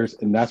it's 1 year,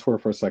 and that's where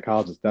for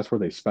psychologists, that's where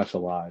they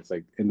specialize.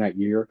 Like in that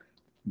year,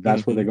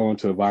 that's where they Mm-hmm. go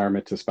into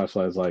environment to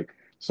specialize. Like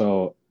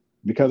so,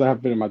 because I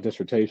have been in my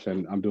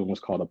dissertation, I'm doing what's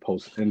called a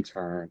post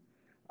intern,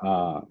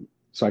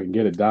 so I can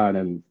get it done.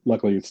 And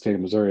luckily, it's state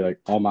of Missouri. Like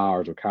all my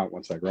hours will count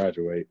once I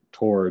graduate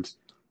towards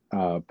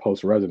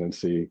post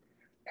residency.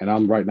 And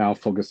I'm right now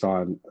focused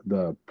on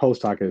the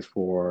postdoc is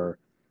for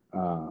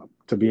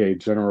to be a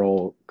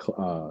general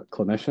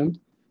clinician.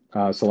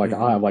 So like I'll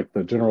Mm-hmm. have like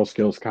the general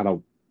skills kind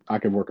of I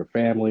can work with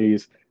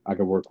families, I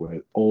can work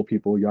with old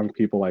people, young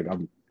people, like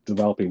I'm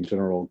developing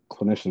general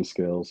clinician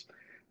skills.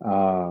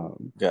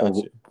 But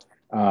Gotcha.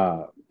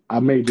 I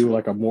may do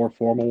like a more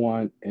formal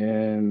one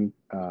in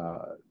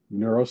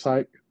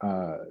neuropsych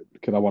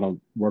because I want to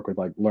work with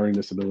like learning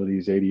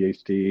disabilities,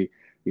 ADHD,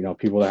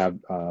 people that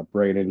have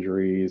brain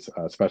injuries,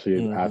 especially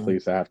Mm-hmm.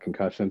 athletes that have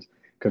concussions,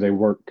 because they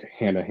work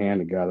hand in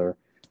hand together.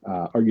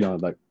 Or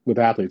like with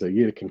athletes, like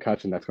you get a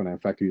concussion that's going to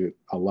affect you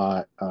a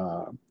lot,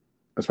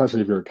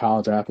 especially if you're a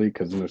college athlete,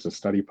 because then there's a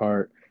study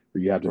part that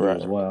you have to do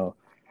as Right. well.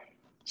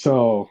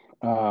 So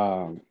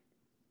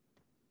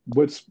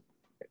what's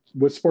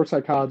with sports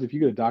psychology, if you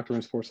get a doctorate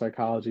in sports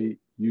psychology,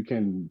 you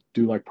can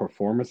do like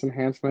performance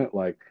enhancement,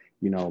 like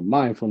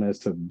mindfulness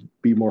to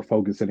be more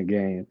focused in a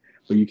game.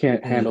 But you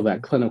can't handle Mm-hmm.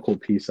 that clinical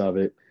piece of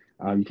it.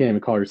 You can't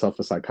even call yourself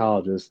a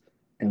psychologist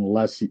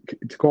unless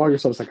to call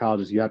yourself a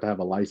psychologist, you have to have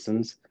a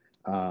license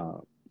uh,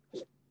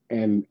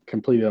 and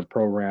complete a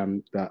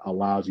program that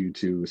allows you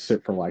to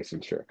sit for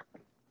licensure.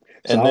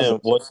 So And I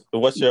was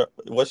then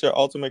what's your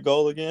ultimate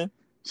goal again?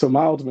 So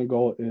my ultimate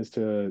goal is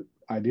to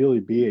ideally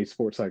be a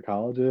sports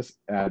psychologist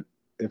at,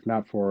 if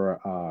not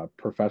for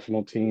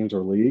professional teams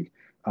or league,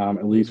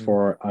 at least Mm-hmm.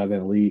 for an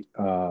elite,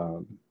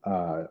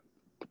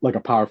 like a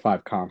Power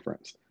Five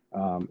conference,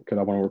 because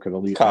I want to work with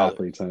elite College,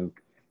 athletes. And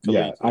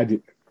yeah, I collegiate.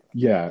 do.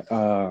 Yeah,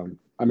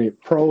 I mean,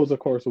 pros of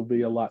course will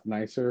be a lot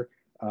nicer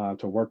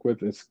to work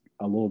with. It's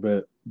a little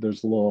bit.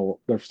 There's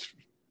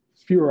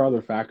fewer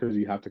other factors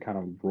you have to kind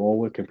of roll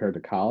with compared to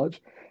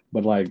college.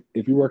 But like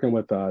if you're working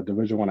with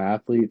Division 1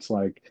 athletes,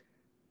 like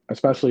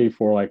especially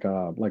for like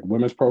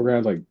women's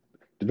programs, like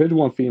Division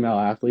 1 female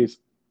athletes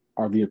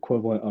are the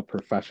equivalent of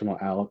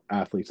professional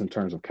athletes in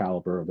terms of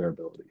caliber of their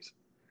abilities.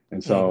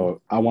 And Mm-hmm.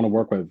 so I want to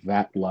work with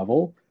that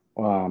level,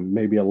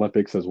 maybe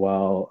Olympics as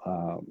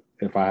well,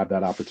 if I have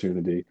that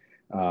opportunity.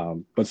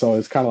 But so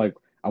it's kind of like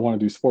I want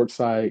to do sports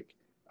psych,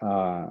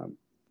 uh,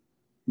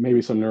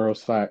 maybe some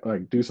neuropsych,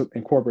 like do some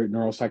incorporate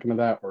neuropsych into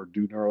that, or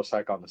do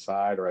neuropsych on the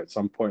side, or at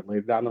some point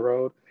later down the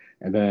road,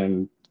 and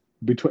then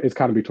between it's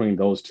kind of between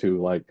those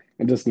two, like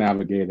and just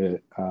navigate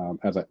it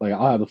as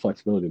I'll have the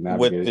flexibility to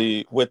with navigate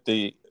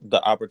it.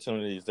 the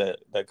opportunities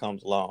that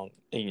comes along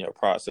in your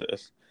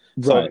process.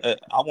 So Right.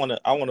 I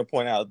want to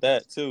point out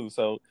that too.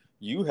 So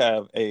you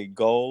have a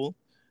goal,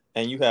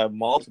 and you have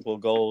multiple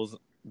goals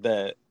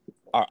that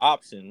are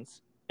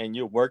options, and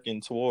you're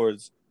working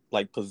towards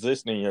like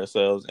positioning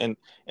yourselves and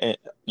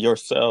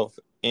yourself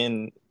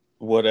in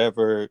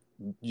whatever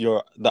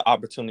the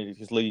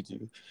opportunities lead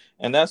you.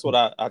 And that's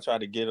what I try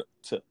to get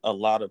to a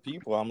lot of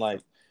people. I'm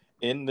like,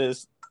 in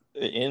this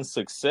in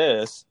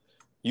success,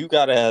 you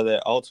got to have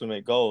that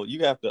ultimate goal.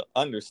 You have to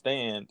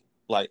understand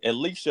like at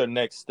least your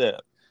next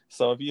step.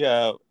 So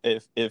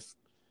if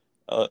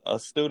a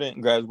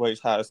student graduates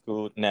high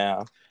school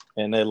now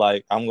and they're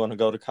like, I'm going to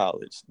go to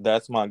college,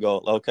 that's my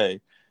goal.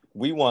 Okay,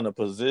 we want to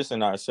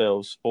position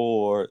ourselves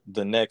for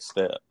the next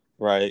step,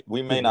 right?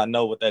 We may Mhm. not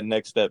know what that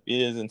next step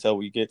is until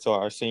we get to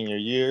our senior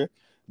year,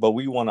 but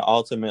we want to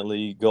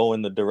ultimately go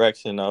in the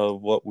direction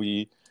of what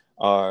we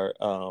are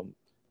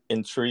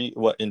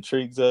what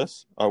intrigues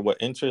us or what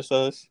interests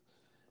us,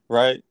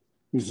 right?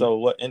 Mhm. So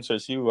what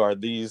interests you are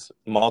these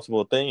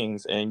multiple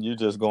things, and you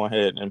just go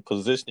ahead and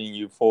positioning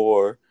you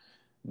for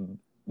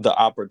the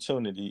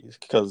opportunities.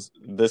 Because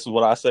this is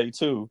what I say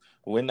too: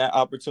 when that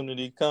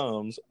opportunity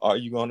comes, are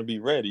you going to be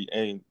ready?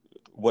 And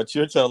what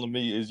you're telling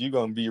me is you're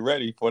going to be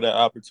ready for that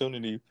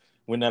opportunity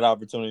when that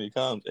opportunity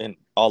comes. And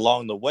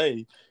along the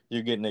way,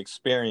 you're getting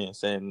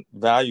experience and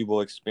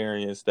valuable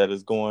experience that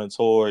is going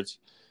towards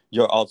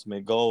your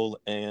ultimate goal.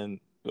 And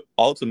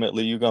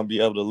ultimately, you're going to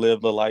be able to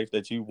live the life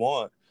that you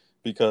want,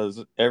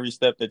 because every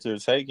step that you're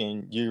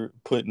taking, you're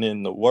putting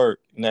in the work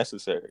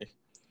necessary.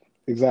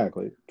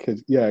 Exactly.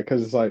 Because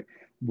it's like,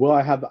 will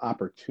I have the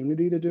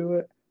opportunity to do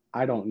it?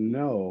 I don't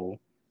know.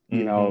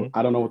 Mm-hmm.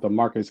 I don't know what the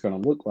market is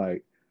going to look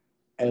like.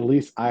 At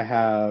least I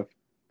have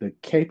the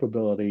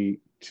capability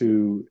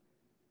to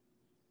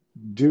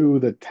do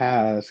the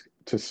task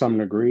to some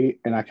degree,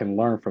 and I can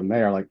learn from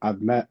there. Like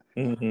I've met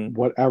Mm-hmm.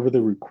 whatever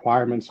the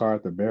requirements are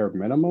at the bare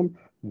minimum.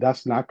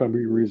 That's not going to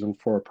be a reason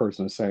for a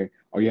person to say,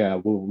 "Oh yeah,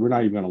 well we're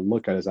not even going to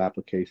look at his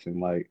application."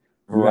 Like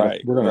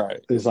Right, we're gonna.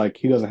 right. It's like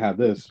he doesn't have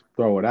this,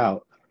 throw it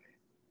out.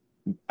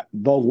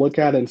 They'll look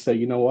at it and say,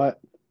 "You know what?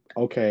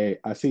 Okay,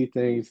 I see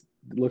things.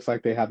 It looks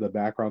like they have the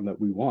background that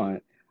we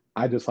want.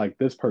 I just like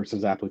this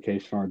person's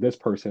application or this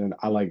person.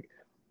 I like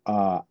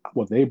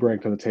what they bring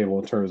to the table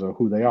in terms of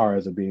who they are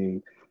as a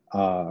being.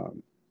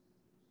 Um,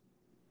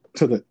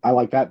 I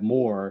like that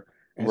more,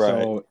 and Right.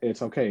 so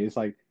it's okay. It's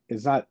like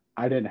it's not,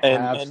 I didn't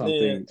and have and then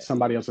something,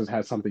 somebody else has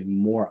had something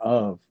more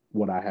of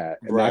what I had,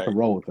 and I right, can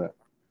roll with it.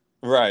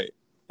 right,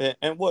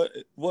 and what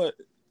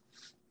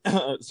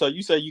so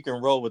you say you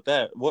can roll with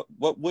that. What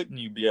wouldn't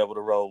you be able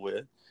to roll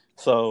with?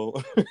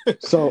 So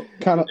So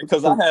kind of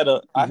because for,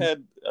 I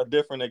had a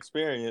different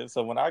experience.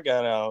 So when I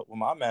got out with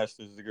my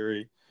master's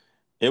degree,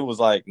 it was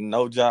like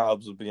no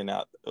jobs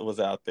was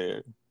out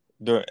there.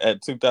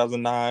 At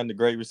 2009, the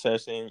Great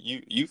Recession,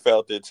 you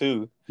felt it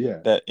too, yeah.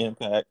 that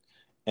impact.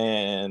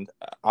 And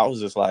I was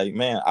just like,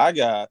 man,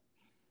 I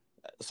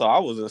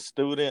was a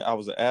student, I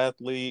was an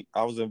athlete,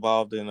 I was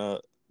involved in a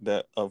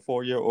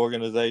 4-year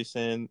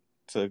organization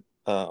to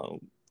um,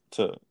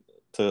 to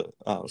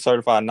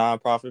certify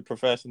nonprofit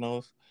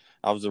professionals.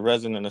 I was a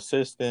resident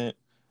assistant.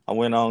 I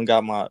went on,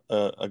 got my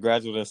a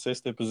graduate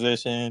assistant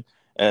position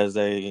as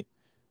a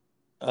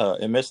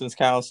admissions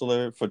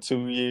counselor for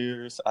 2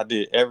 years. I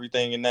did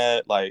everything in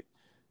that, like,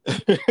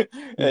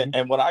 Hmm.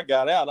 and when I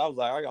got out, I was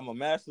like, I got my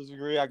master's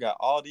degree. I got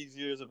all these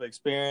years of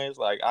experience.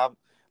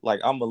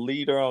 I'm a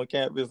leader on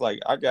campus. Like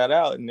I got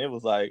out, and it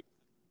was like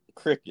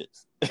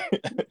crickets.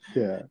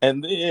 Yeah.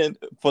 And then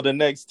for the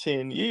next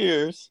 10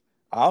 years,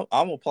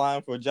 I'm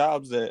applying for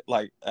jobs that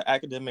like an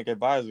academic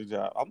advisor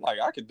job. I'm like,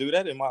 I could do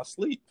that in my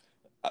sleep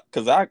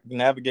because I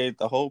navigate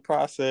the whole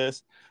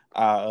process.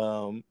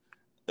 I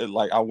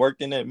like I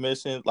worked in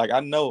admissions. Like I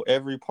know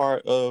every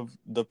part of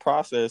the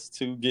process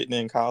to getting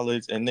in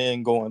college and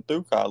then going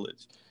through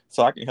college,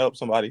 so I can help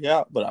somebody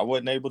out. But I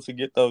wasn't able to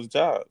get those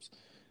jobs.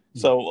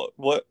 So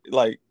what?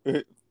 Like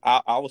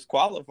I was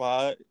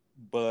qualified,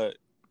 but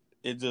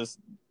it just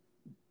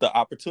the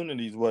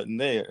opportunities wasn't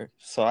there.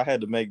 So I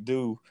had to make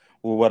do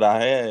with what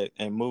I had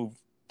and move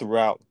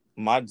throughout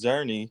my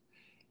journey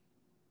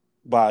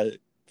by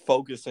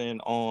focusing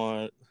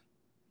on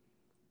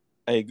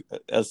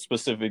a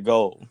specific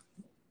goal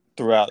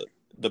throughout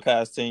the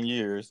past 10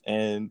 years.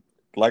 And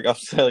like I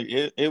said,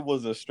 it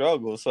was a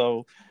struggle.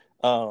 So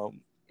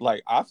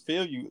like I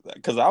feel you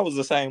because I was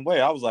the same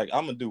way. I was like,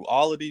 I'm gonna do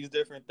all of these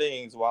different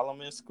things while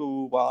I'm in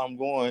school, while I'm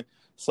going,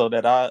 so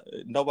that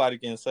nobody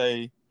can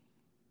say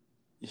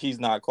he's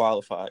not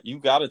qualified. You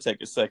got to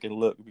take a second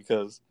look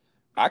because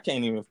I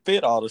can't even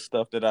fit all the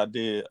stuff that I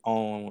did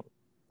on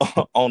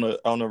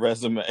on a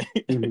resume.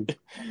 Hmm.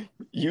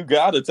 You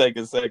got to take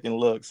a second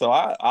look. So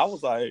I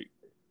was like,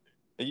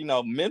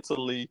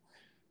 mentally,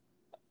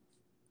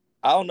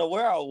 I don't know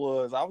where I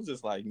was. I was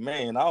just like,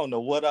 man, I don't know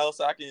what else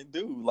I can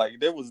do. Like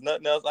there was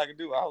nothing else I could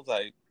do. I was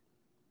like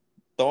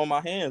throwing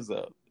my hands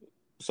up.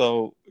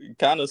 So it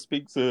kind of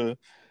speak to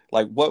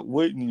like what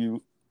wouldn't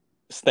you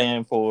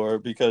stand for,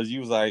 because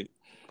you was like,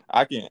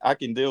 I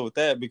can deal with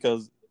that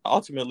because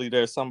ultimately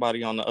there's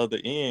somebody on the other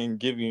end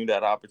giving you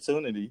that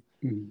opportunity.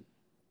 Hmm.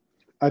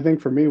 I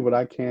think for me, what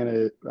I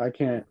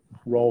can't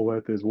roll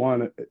with is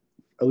one,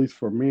 at least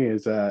for me,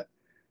 is that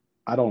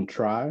I don't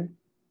try,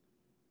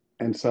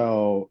 and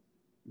so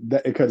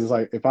that because it's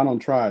like if I don't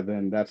try,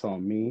 then that's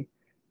on me,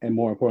 and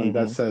more importantly,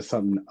 that Mm-hmm. says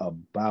something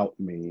about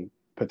me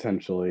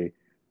potentially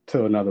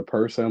to another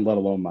person, let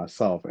alone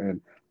myself.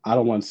 And I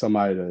don't want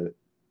somebody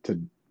to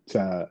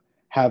to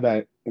have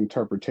that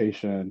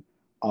interpretation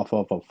off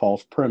of a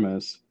false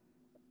premise,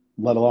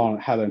 let alone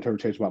have that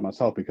interpretation about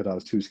myself because I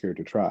was too scared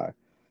to try.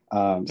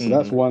 So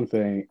that's Mm-hmm. one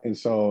thing. And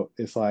so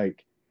it's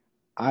like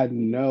I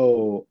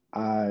know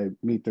I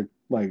meet the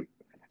like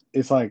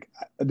it's like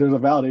there's a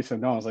validation of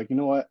no. It's like, you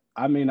know what?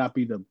 I may not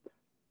be the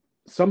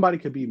somebody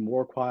could be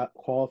more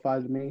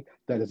qualified than me.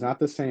 That is not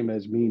the same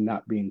as me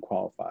not being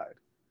qualified.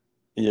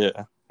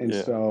 Yeah. And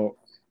Yeah. so,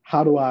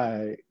 how do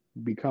I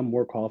become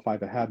more qualified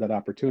to have that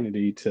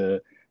opportunity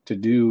to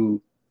do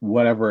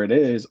whatever it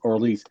is, or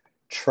at least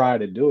try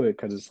to do it?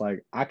 Because it's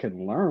like I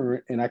can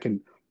learn, and I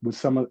can with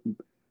some of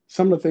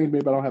the things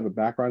maybe I don't have a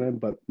background in,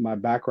 but my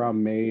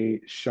background may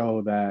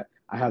show that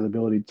I have the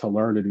ability to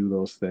learn to do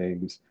those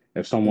things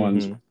if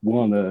someone's Mm-hmm.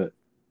 willing to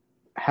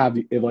have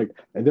the if like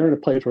if they're in a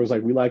place where it's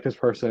like we like this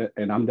person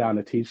and I'm down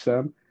to teach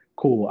them.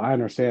 Cool, I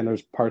understand.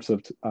 There's parts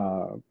of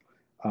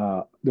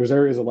there's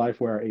areas of life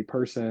where a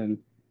person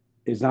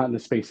is not in the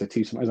space to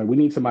teach them. It's like we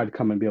need somebody to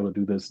come and be able to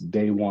do this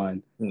day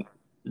one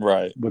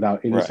Right.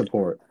 without any Right.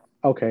 support.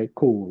 Okay,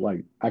 cool.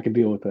 Like I can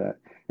deal with that.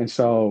 And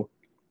so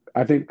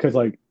I think because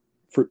like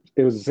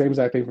it was the same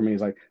exact thing for me.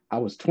 It's like I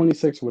was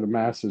 26 with a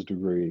master's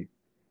degree.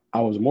 I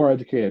was more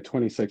educated at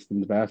 26 than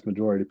the vast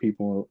majority of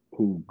people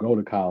who go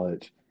to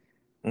college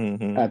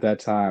Mm-hmm. at that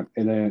time.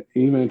 And then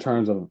even in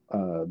terms of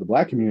the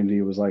Black community,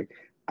 it was like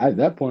at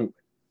that point,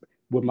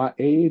 with my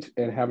age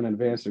and having an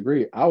advanced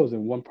degree, I was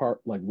in one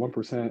part like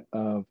 1%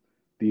 of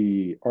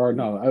the or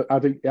no, I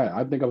think yeah,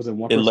 I think I was in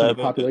 1% of the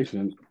 11.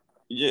 population.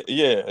 Yeah.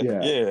 Yeah.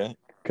 Yeah, Yeah.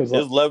 because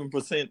It's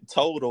 11%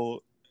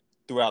 total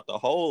throughout the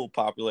whole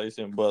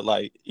population, but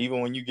like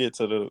even when you get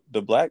to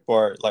the black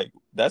part, like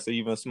that's an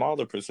even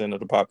smaller percent of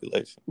the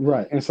population.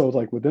 right. And so it's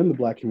like within the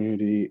Black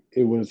community,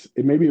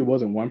 maybe it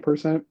wasn't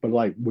 1%, but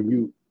like when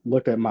you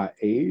looked at my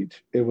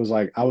age, it was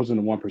like I was in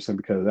the 1%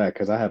 because of that,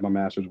 because I had my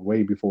master's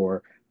way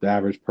before the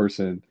average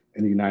person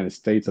in the United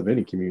States of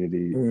any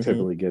community Mm-hmm.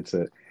 typically gets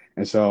it.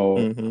 And so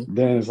Mm-hmm.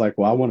 then it's like,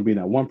 well, I want to be in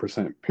that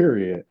 1%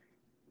 period.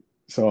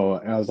 So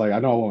I was like, I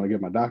know I want to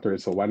get my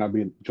doctorate, so why not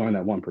join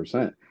that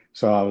 1%?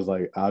 So I was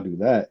like, I'll do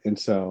that. And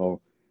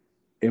so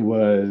it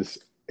was,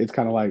 it's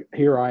kind of like,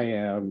 here I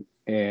am,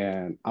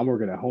 and I'm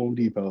working at Home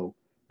Depot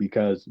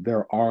because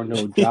there are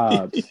no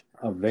jobs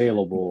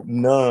available.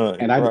 None,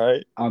 And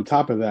right? on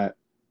top of that,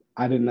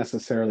 I didn't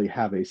necessarily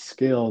have a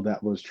skill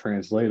that was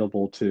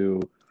translatable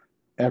to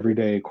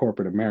everyday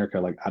corporate America.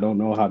 Like, I don't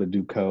know how to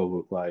do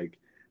code. Like,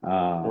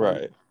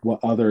 Right. what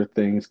other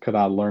things could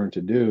I learn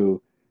to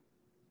do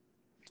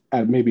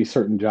at maybe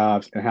certain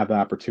jobs and have the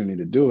opportunity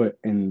to do it?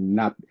 And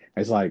not,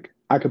 it's like,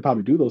 I could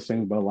probably do those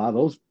things, but a lot of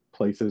those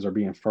places are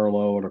being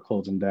furloughed or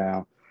closing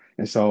down.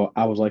 And so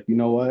I was like, you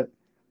know what?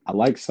 I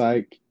like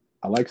psych.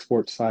 I like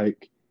sports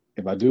psych.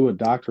 If I do a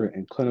doctorate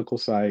in clinical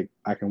psych,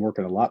 I can work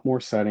in a lot more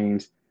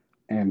settings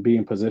and be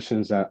in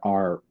positions that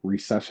are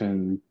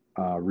recession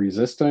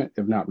resistant,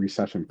 if not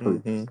recession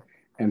proof. Mm-hmm.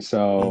 And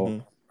so Mm-hmm.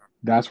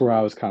 that's where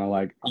I was kind of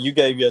like, You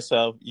gave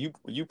yourself you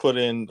put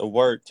in the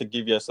work to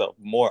give yourself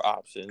more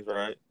options,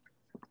 right?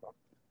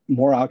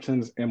 more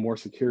options and more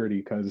security,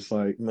 because it's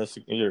like, if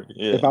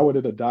Yeah. I would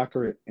have a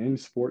doctorate in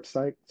sports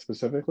psych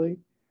specifically,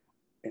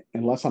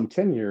 unless I'm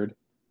tenured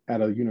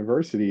at a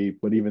university,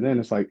 but even then,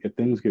 it's like if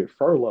things get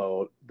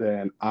furloughed,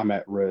 then I'm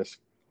at risk.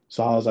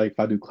 So I was like, if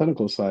I do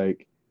clinical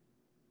psych,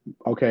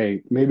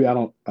 okay, maybe I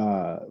don't.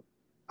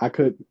 I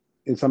could,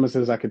 in some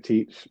instances, I could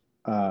teach.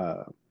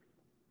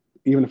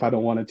 Even if I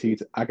don't want to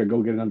teach, I could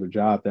go get another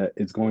job that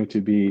is going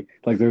to be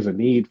like there's a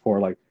need for,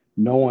 like,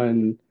 no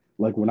one,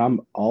 like when I'm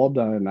all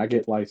done and I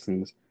get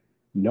licensed,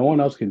 no one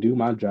else can do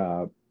my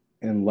job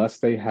unless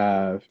they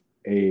have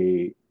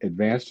a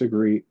advanced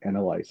degree and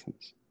a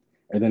license.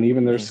 And then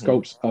even there's Mm-hmm.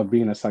 scopes of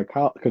being a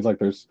psychologist, because like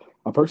there's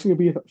a person can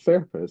be a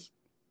therapist.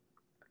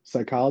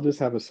 Psychologists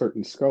have a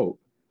certain scope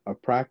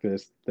of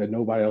practice that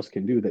nobody else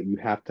can do, that you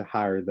have to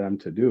hire them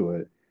to do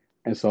it.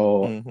 And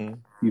so,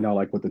 Mm-hmm.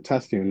 like with the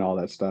testing and all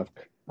that stuff.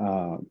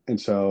 And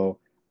so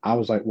I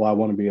was like, well, I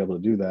want to be able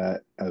to do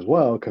that as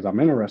well because I'm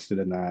interested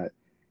in that.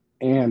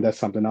 And that's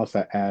something else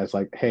that adds,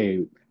 like,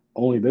 hey,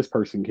 only this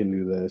person can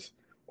do this.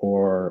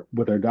 Or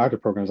with their doctor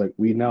programs, like,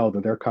 we know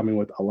that they're coming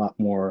with a lot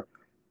more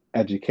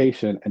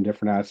education and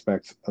different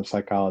aspects of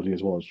psychology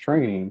as well as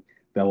training.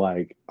 That,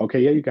 like,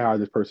 okay, yeah, you can hire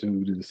this person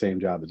who do the same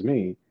job as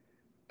me,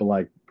 but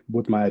like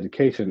with my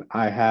education,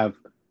 I have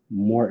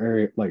more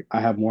area, like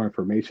I have more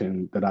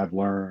information that I've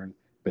learned,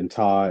 been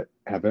taught,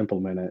 have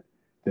implemented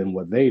than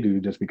what they do,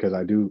 just because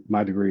I do,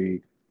 my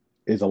degree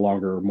is a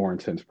longer, more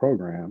intense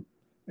program.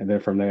 And then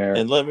from there,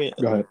 And let me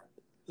go ahead.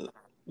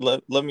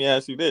 let me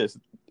ask you this: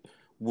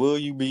 will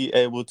you be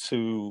able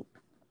to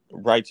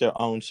write your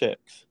own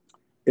checks?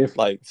 If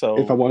Like, if I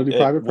so want to do it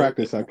private will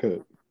practice, I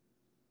could.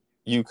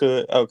 you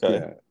could okay,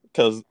 Yeah.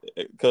 because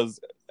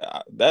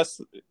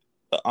that's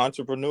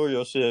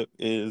entrepreneurship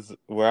is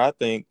where I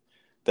think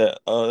that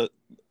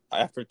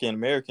African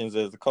Americans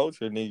as a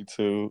culture need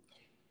to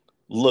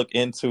look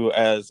into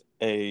as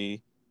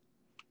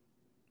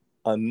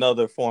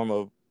another form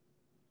of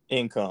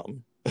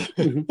income,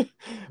 Hmm.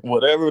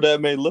 whatever that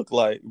may look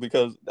like.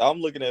 Because I'm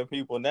looking at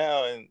people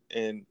now,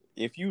 and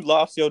if you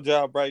lost your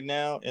job right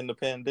now in the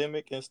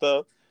pandemic and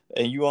stuff,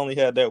 and you only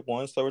had that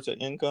one source of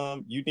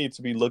income, you need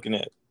to be looking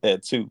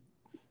at two.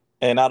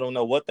 And I don't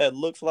know what that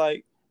looks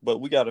like, but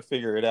we got to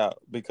figure it out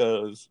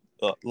because,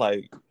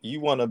 like, you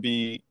want to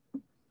be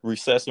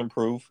recession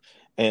proof,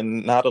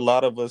 and not a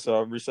lot of us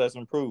are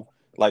recession proof.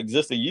 Like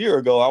just a year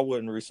ago, I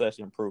wasn't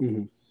recession proof.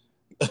 Hmm.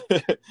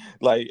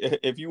 Like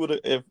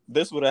if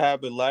this would have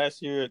happened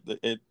last year,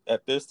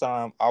 at this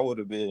time, I would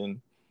have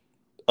been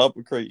up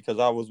a creek because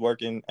I was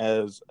working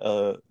as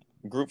a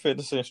group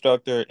fitness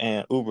instructor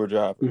and Uber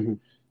driver. Hmm.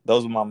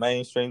 Those are my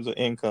main streams of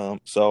income.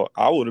 So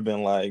I would have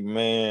been like,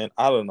 man,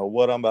 I don't know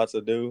what I'm about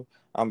to do.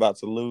 I'm about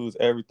to lose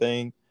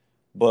everything.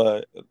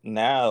 But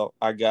now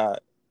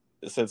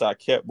since I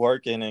kept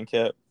working and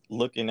kept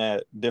looking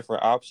at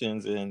different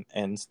options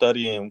and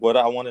studying what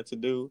I wanted to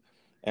do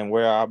and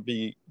where I'll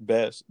be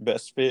best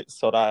fit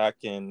so that I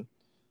can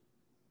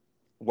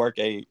work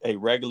a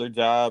regular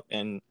job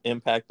and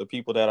impact the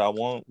people that I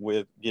want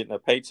with getting a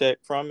paycheck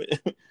from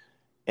it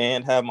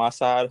and have my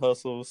side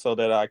hustle so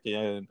that I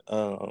can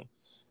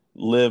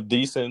live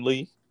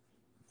decently.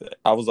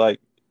 I was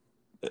like,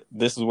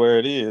 this is where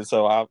it is.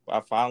 So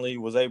I finally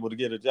was able to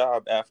get a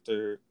job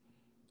after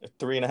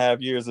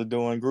 3.5 years of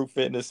doing group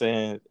fitness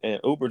and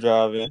Uber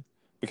driving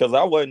because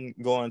I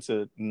wasn't going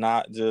to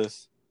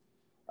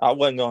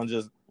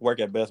just work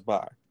at Best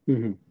Buy.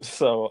 Hmm.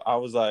 So I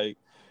was like,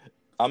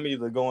 I'm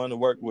either going to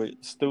work with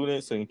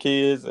students and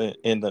kids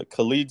in the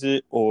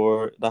collegiate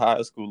or the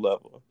high school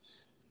level.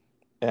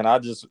 And I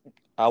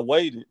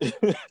waited.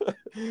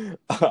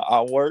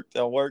 I worked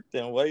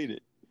and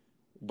waited.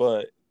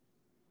 But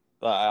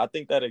I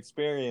think that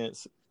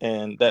experience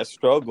and that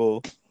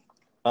struggle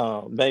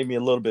made me a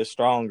little bit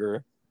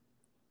stronger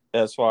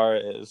as far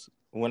as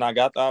when I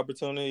got the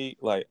opportunity,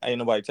 like ain't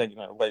nobody taking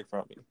it away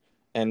from me.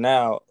 And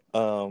now,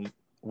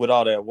 with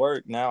all that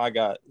work, now I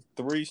got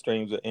 3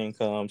 streams of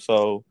income.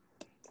 So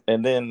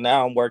And then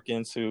now I'm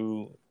working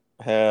to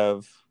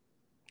have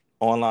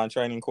online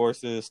training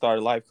courses, start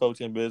a life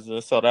coaching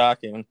business so that I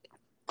can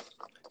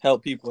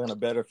help people in a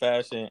better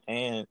fashion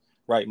and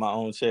write my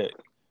own check.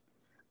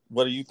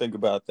 What do you think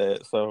about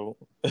that? So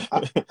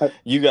I,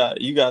 you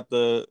got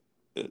the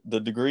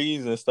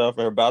degrees and stuff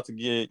are about to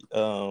get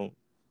uh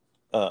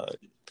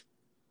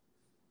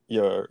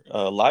your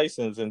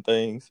license and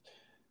things.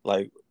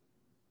 Like,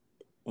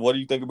 what do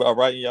you think about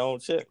writing your own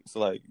checks?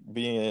 Like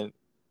being,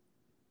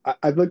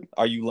 I look.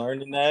 are you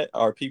learning that?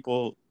 Are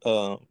people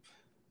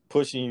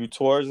pushing you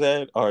towards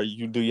that? Or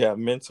do you have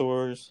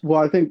mentors?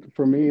 Well, I think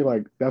for me,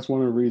 like that's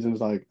one of the reasons.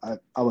 Like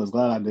I was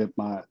glad I did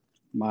my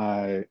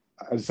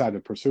I decided to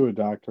pursue a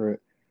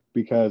doctorate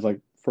because like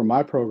for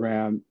my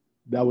program,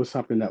 that was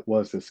something that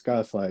was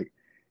discussed. Like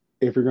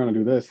if you're going to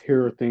do this,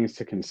 here are things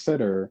to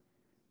consider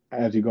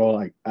as you go,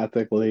 like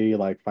ethically,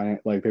 like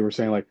they were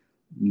saying, like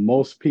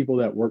most people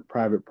that work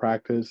private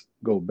practice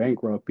go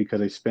bankrupt because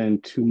they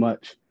spend too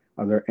much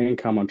of their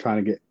income on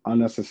trying to get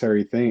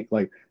unnecessary things.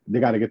 Like they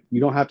got to get,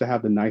 you don't have to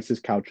have the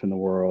nicest couch in the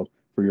world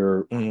for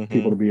your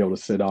people Mm-hmm. to be able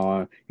to sit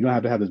on. You don't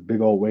have to have this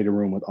big old waiting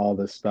room with all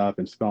this stuff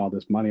and spend all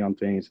this money on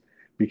things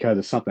because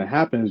if something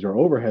happens, your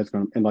overhead's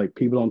going to, and like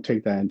people don't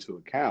take that into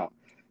account.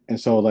 And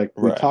so like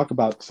we Right. talk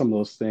about some of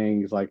those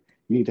things, like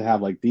you need to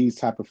have like these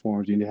type of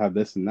forms, you need to have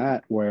this and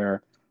that,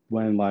 where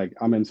when like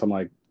I'm in some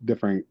like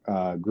different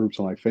groups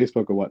on like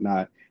Facebook or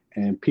whatnot,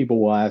 and people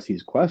will ask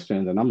these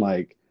questions, and I'm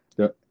like,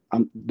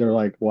 they're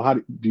like, well, how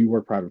do you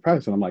work private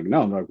practice? And I'm like,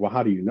 no. And they're like, well,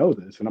 how do you know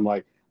this? And I'm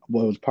like,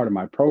 well, it was part of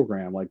my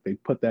program. Like they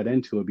put that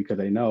into it because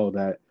they know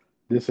that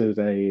this is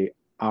a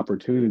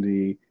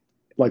opportunity,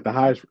 like the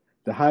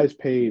highest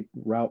paid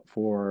route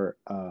for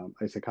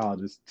a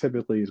psychologist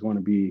typically is going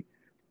to be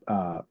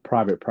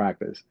private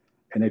practice.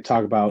 And they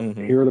talk about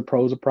Mm-hmm. here are the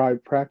pros of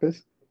private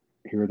practice,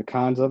 here are the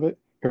cons of it,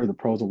 here are the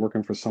pros of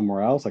working for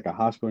somewhere else, like a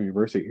hospital,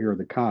 university, here are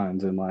the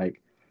cons. And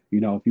like,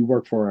 if you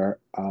work for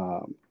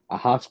a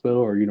hospital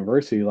or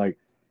university, like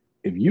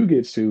if you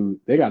get sued,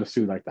 they got to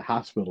sue like the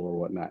hospital or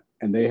whatnot.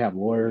 And they have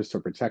lawyers to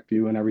protect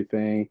you and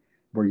everything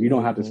where you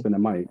don't have to Mm-hmm. spend the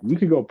money. You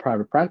could go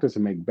private practice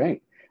and make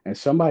bank. And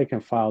somebody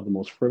can file the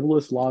most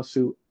frivolous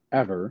lawsuit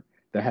ever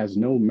that has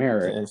no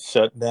merit. And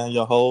shut down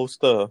your whole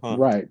stuff, huh?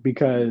 Right,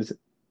 because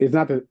it's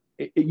not that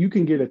you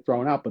can get it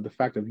thrown out, but the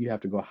fact that you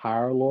have to go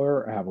hire a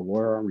lawyer or have a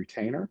lawyer on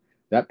retainer,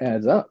 that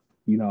adds up.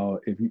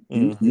 If you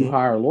Mm-hmm.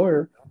 hire a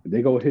lawyer,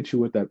 they go hit you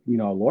with that.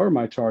 A lawyer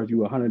might charge you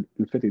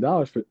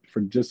 $150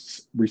 for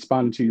just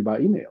responding to you by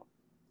email.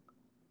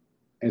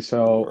 And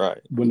so Right.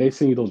 when they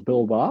send you those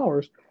billable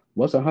hours,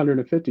 what's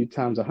 150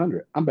 times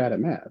 100? I'm bad at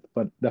math,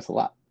 but that's a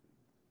lot.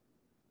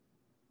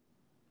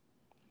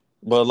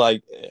 But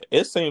like,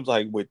 it seems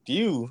like with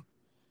you,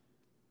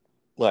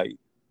 like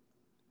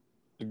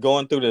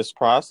going through this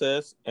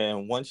process,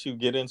 and once you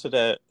get into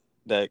that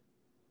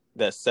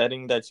that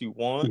setting that you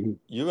want, Mhm.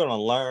 you're gonna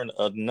learn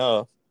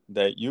enough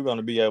that you're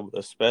gonna be able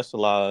to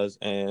specialize.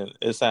 And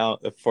it sounds,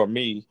 for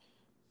me,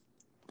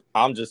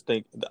 I'm just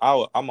thinking,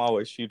 I'm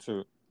always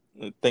future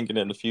thinking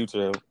in the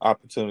future of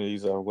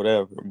opportunities or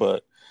whatever.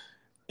 But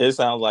it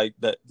sounds like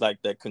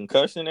that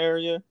concussion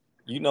area,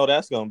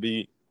 that's gonna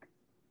be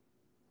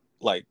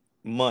like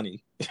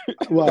money.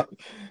 Well,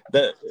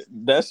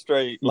 That's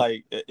straight.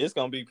 Like it's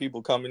gonna be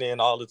people coming in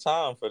all the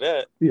time for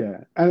that.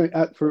 yeah. I mean,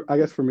 I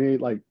guess for me,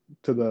 like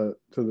to the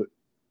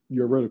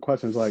your real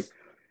question is like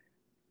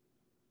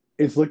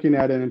it's looking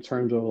at it in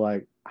terms of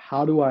like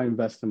how do I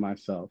invest in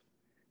myself?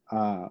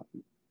 Uh,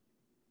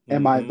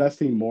 am I Mm-hmm.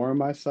 investing more in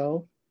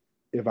myself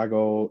if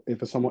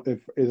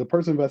is a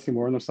person investing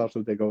more in themselves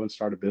if they go and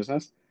start a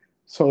business?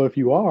 So if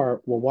you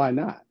are, well, why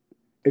not?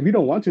 If you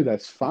don't want to,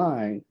 that's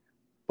fine.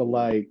 But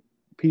like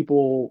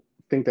people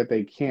think that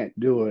they can't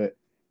do it,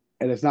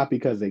 and it's not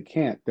because they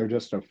can't. They're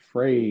just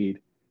afraid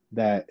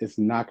that it's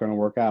not going to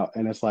work out.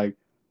 And it's like,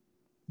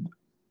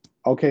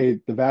 okay,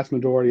 the vast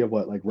majority of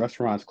what like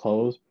restaurants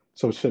close.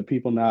 So should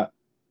people not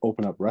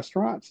open up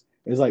restaurants?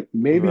 It's like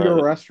maybe your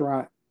Right.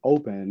 restaurant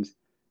opens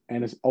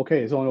and it's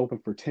okay, it's only open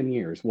for 10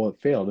 years. Well, it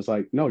failed. It's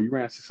like, no, you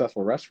ran a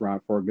successful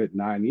restaurant for a good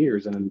 9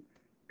 years and then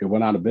it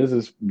went out of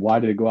business. Why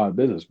did it go out of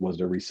business? Was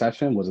there a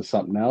recession? Was it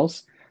something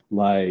else?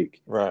 Like,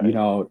 you Right.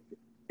 know,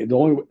 the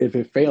only if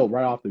it failed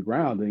right off the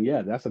ground, then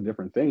yeah, that's a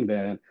different thing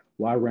than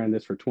well, I ran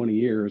this for 20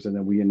 years and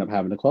then we end up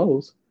having to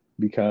close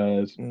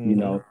because,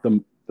 Mm-hmm.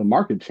 the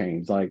market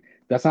changed. Like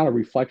that's not a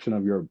reflection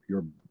of your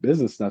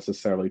business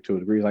necessarily to a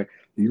degree. Like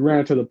you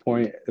ran to the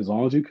point as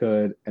long as you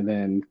could, and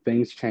then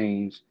things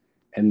changed,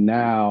 and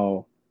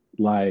now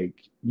like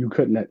you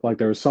couldn't like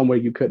there was some way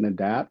you couldn't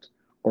adapt,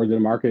 or the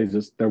market is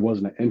just there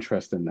wasn't an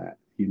interest in that.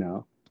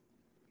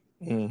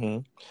 Mm-hmm.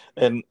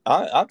 And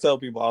I tell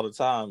people all the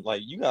time,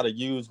 like you got to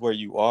use where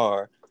you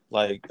are.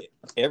 Like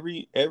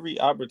every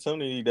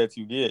opportunity that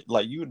you get,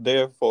 like you're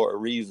there for a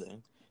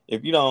reason.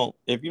 If you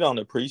don't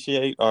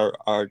appreciate or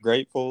are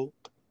grateful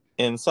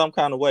in some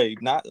kind of way,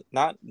 not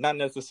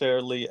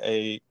necessarily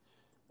a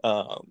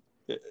um,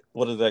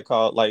 what is that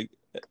called? Like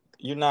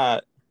you're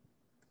not.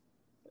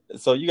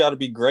 So you got to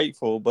be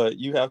grateful, but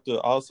you have to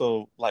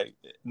also like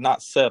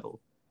not settle.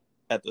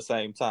 at the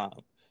same time.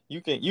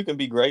 You can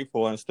be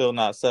grateful and still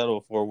not settle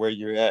for where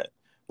you're at.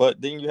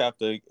 But then you have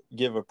to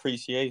give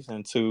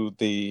appreciation to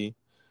the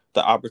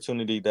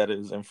opportunity that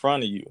is in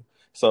front of you.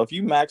 So if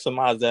you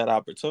maximize that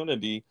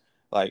opportunity,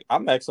 like I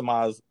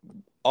maximize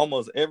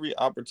almost every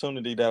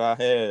opportunity that I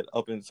had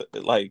up until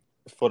like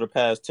for the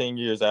past 10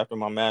 years after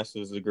my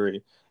master's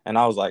degree. And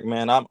I was like,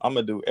 man, I'm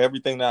gonna do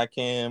everything that I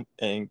can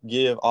and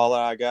give all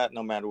that I got,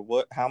 no matter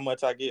how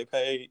much I get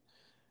paid,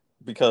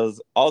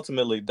 because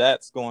ultimately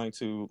that's going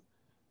to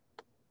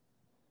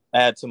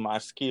add to my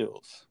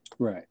skills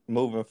Right.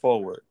 moving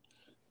forward.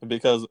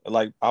 Because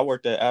like I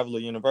worked at Avila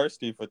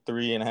University for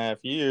 3.5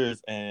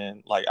 years,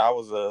 and like I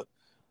was a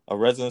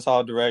residence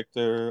hall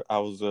director. I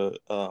was a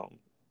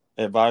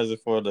advisor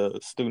for the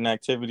student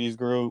activities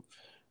group.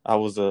 I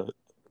was a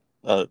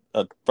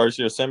first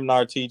year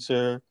seminar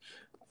teacher.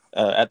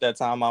 At that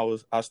time, I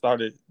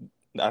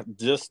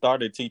just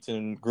started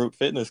teaching group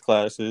fitness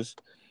classes.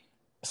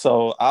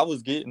 So I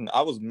was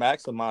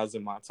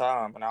maximizing my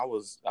time, and I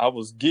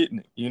was getting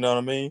it. You know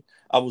what I mean?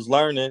 I was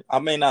learning. I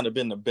may not have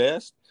been the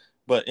best,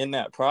 but in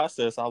that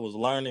process, I was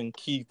learning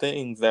key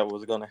things that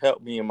was going to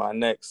help me in my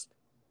next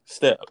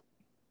step.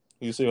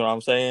 You see what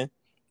I'm saying?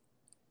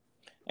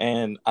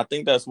 And I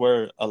think that's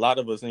where a lot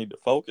of us need to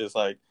focus.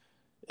 Like,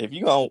 if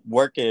you're going to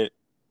work at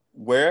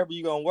wherever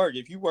you're going to work,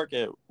 if you work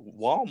at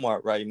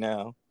Walmart right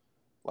now,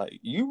 like,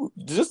 you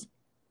just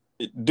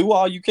do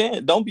all you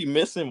can. Don't be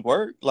missing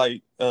work.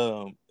 Like,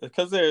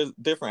 because there's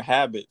different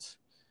habits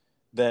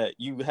that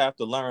you have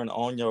to learn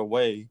on your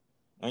way,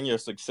 on your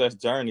success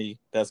journey,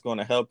 that's going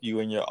to help you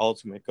in your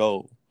ultimate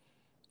goal.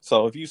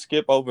 So if you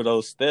skip over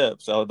those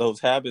steps or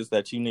those habits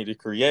that you need to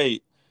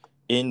create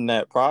in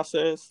that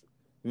process,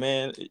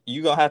 man,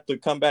 you're going to have to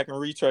come back and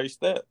retrace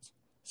steps.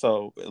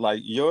 So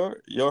like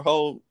your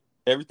whole,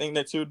 everything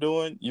that you're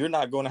doing, you're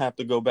not going to have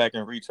to go back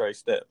and retrace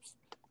steps.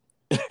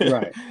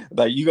 Right.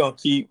 Like you're going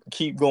to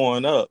keep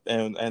going up.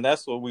 And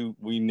that's what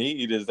we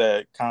need, is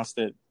that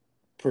constant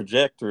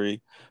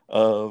trajectory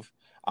of,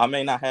 I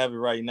may not have it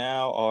right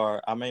now, or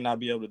I may not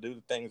be able to do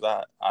the things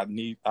I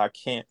need.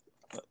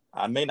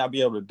 I may not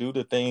be able to do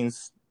the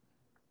things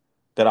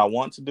that I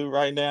want to do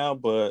right now,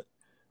 but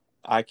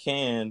I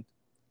can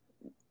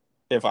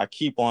if I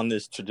keep on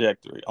this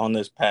trajectory, on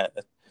this path.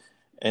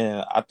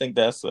 And I think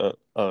that's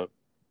I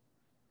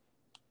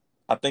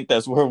think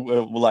that's where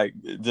like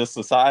just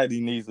society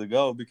needs to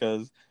go,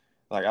 because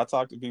like I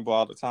talk to people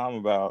all the time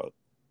about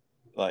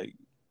like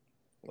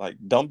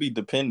don't be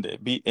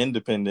dependent, be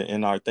independent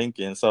in our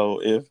thinking.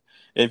 So if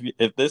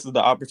this is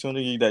the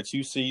opportunity that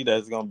you see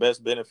that's going to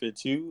best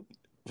benefit you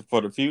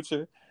for the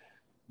future,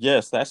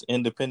 yes, that's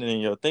independent in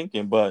your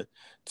thinking. But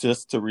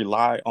just to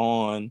rely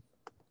on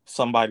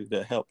somebody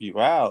to help you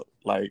out,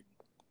 like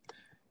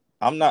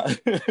I'm not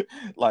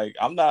like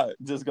I'm not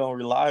just going to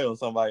rely on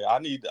somebody. I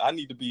need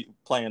to be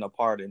playing a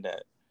part in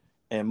that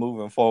and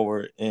moving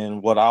forward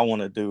in what I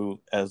want to do,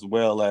 as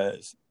well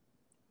as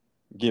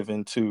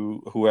given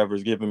to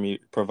whoever's giving me,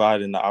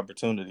 providing the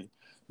opportunity.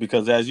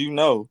 Because as you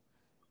know,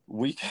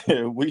 we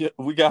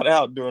we got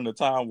out during a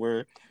time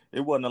where it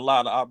wasn't a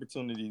lot of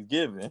opportunities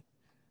given.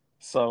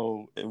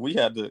 So you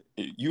had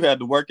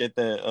to work at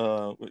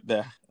that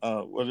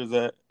what is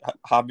that,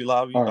 Hobby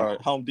Lobby or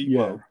Home Yeah.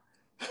 Depot.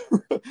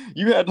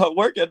 You had to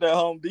work at that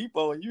Home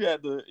Depot, and you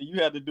had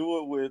to do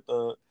it with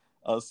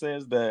a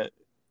sense that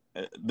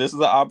this is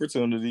an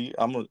opportunity.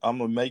 I'm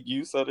gonna make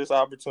use of this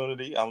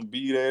opportunity. I'm gonna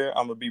be there.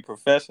 I'm gonna be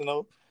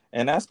professional,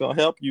 and that's gonna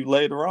help you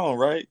later on,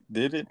 right?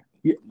 Did it?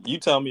 Yeah. You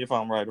tell me if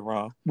I'm right or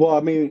wrong. Well, I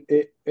mean,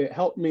 it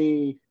helped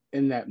me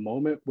in that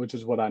moment, which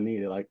is what I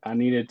needed. Like, I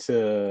needed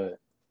to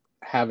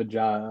have a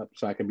job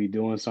so I could be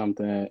doing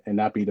something and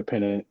not be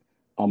dependent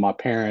on my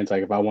parents.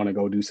 Like, if I want to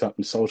go do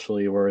something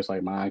socially, where it's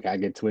like, "Mom, I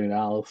get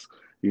 $20,"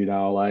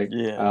 like,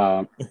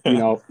 Yeah. you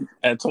know,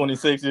 At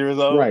 26 years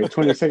old. right,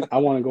 26, I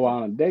want to go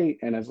out on a date,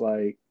 and it's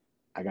like,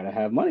 I gotta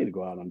have money to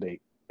go out on a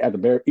date. At the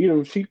bare,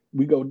 even if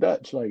we go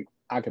Dutch, like,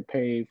 I could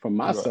pay for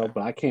myself, Right.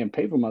 but I can't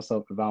pay for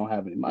myself if I don't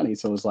have any money.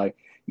 So it's like,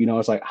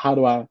 it's like, how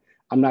do I'm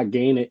not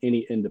gaining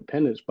any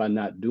independence by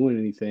not doing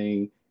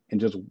anything and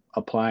just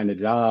applying to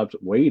jobs,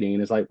 waiting.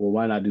 And it's like, well,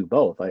 why not do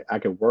both? Like, I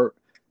could work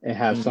and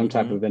have some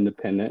type Mm-hmm. of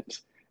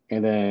independence,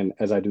 and then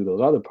as I do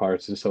those other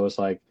parts, and so it's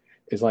like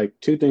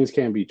two things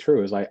can be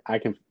true. It's like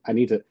I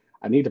need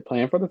to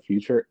plan for the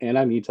future, and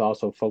I need to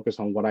also focus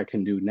on what I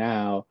can do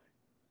now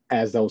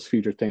as those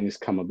future things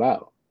come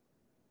about.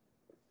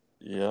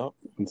 Yep.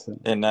 So,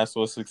 And that's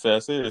what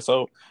success is.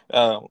 So,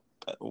 uh,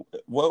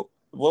 what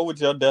would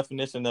your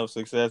definition of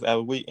success, as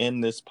we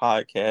end this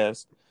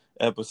podcast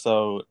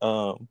episode?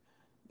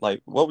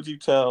 Like, what would you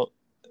tell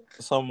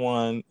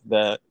someone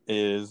that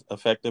is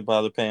affected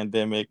by the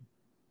pandemic,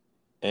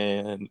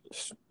 and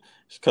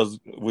because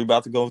we're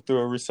about to go through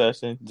a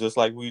recession, just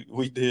like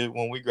we did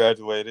when we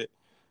graduated?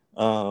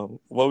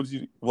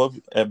 What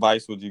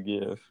advice would you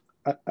give?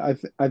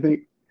 I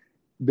think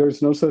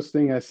there's no such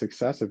thing as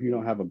success if you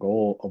don't have a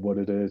goal of what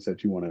it is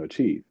that you want to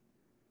achieve.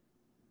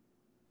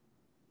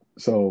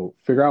 So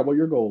figure out what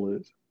your goal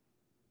is.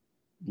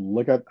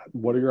 Look at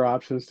what are your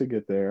options to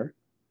get there,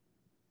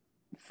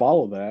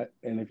 follow that,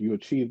 and if you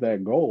achieve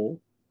that goal,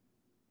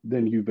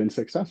 then you've been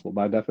successful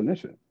by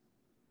definition.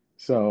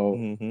 So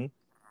Mm-hmm.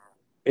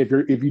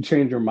 if you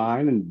change your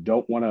mind and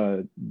don't want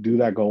to do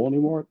that goal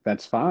anymore,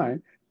 that's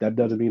fine. That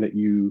doesn't mean that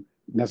you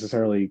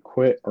necessarily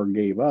quit or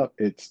gave up.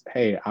 It's,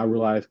 hey, I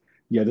realize,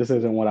 yeah, this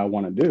isn't what I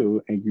want to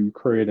do, and you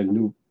create a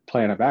new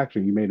plan of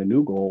action. You made a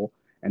new goal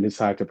and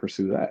decide to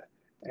pursue that.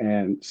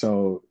 And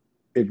so,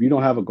 if you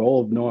don't have a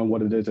goal of knowing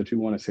what it is that you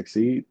want to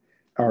succeed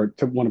or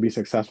to want to be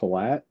successful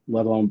at,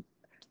 let alone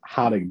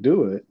how to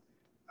do it,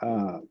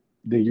 uh,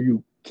 then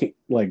you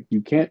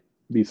can't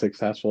be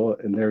successful,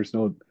 and there's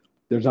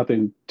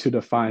nothing to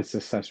define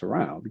success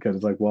around, because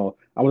it's like, well,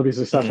 I want to be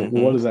successful.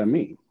 Well, what Mm-hmm. does that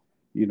mean?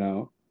 You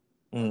know,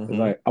 it's Mm-hmm.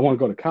 like, I want to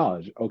go to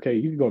college. Okay,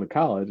 you can go to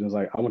college. And it's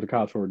like, I went to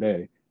college for a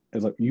day.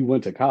 It's like, you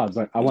went to college. It's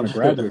like, I want to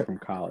graduate from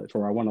college,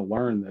 or I want to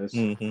learn this.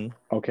 Mm-hmm.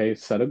 Okay,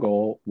 set a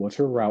goal. What's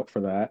your route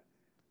for that?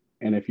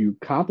 And if you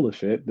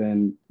accomplish it,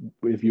 then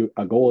if you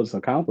a goal is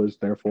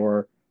accomplished,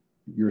 therefore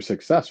you're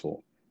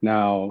successful.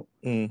 Now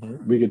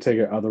Mm-hmm. we could take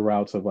it other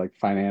routes of like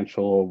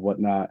financial or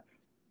whatnot.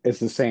 It's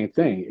the same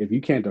thing. If you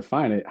can't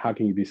define it, how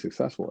can you be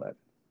successful at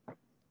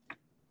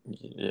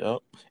it? Yep.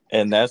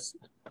 And that's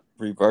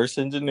reverse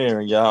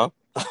engineering, y'all.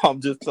 I'm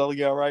just telling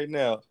y'all right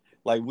now.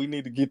 Like, we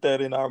need to get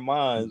that in our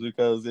minds,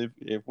 because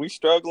if we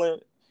struggling,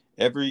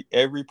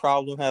 every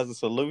problem has a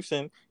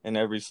solution, and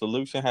every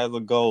solution has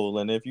a goal.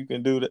 And if you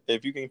can do that,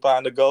 if you can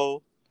find a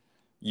goal,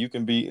 you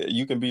can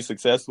be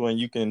successful, and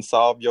you can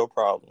solve your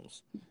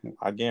problems.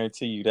 I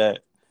guarantee you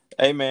that.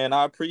 Hey man,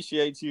 I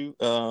appreciate you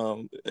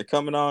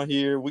coming on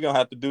here. We're gonna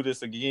have to do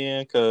this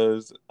again,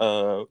 because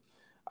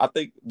I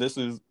think this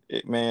is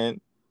it,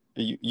 man.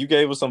 You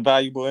gave us some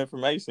valuable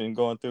information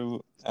going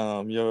through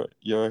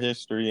your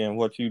history and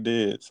what you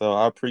did. So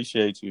I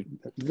appreciate you.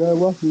 Good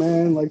luck,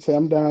 man. Like I said,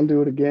 I'm down to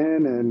do it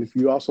again. And if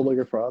you also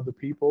looking for other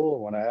people or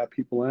want to add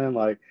people in,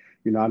 like,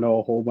 I know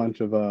a whole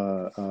bunch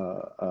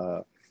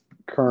of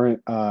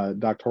current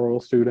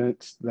doctoral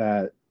students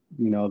that,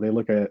 they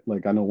look at,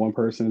 like, I know one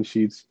person,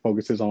 she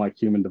focuses on like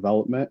human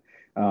development,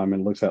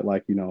 and looks at,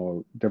 like,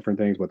 different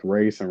things with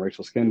race and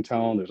racial skin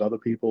tone. There's other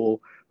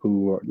people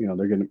who are,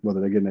 they're getting, whether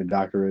they're getting their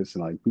doctorates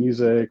in like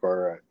music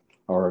or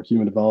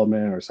human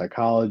development or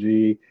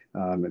psychology,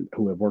 and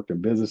who have worked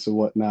in business and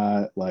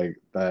whatnot, like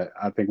that.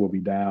 I think we'll be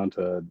down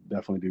to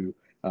definitely do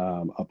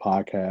a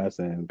podcast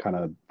and kind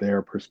of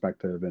their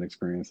perspective and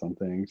experience on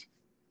things.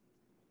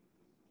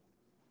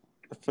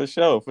 For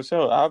sure, for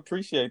sure. I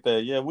appreciate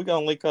that. Yeah, we're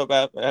gonna link up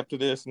after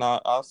this, and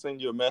I'll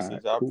send you a All right,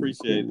 message. I cool,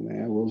 appreciate cool, it.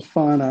 man. Well, it was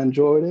fun. I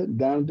enjoyed it.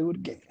 Down to do it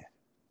again.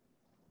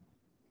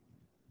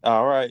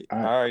 All right, All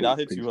right, all right. I'll cool.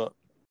 hit Peace. you up.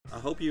 I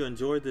hope you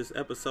enjoyed this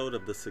episode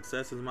of the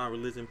Success is My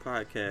Religion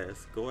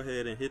podcast. Go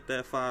ahead and hit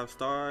that 5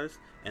 stars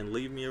and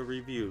leave me a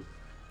review.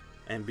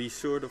 And be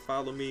sure to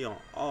follow me on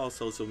all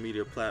social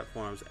media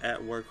platforms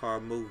at Work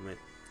Hard Movement.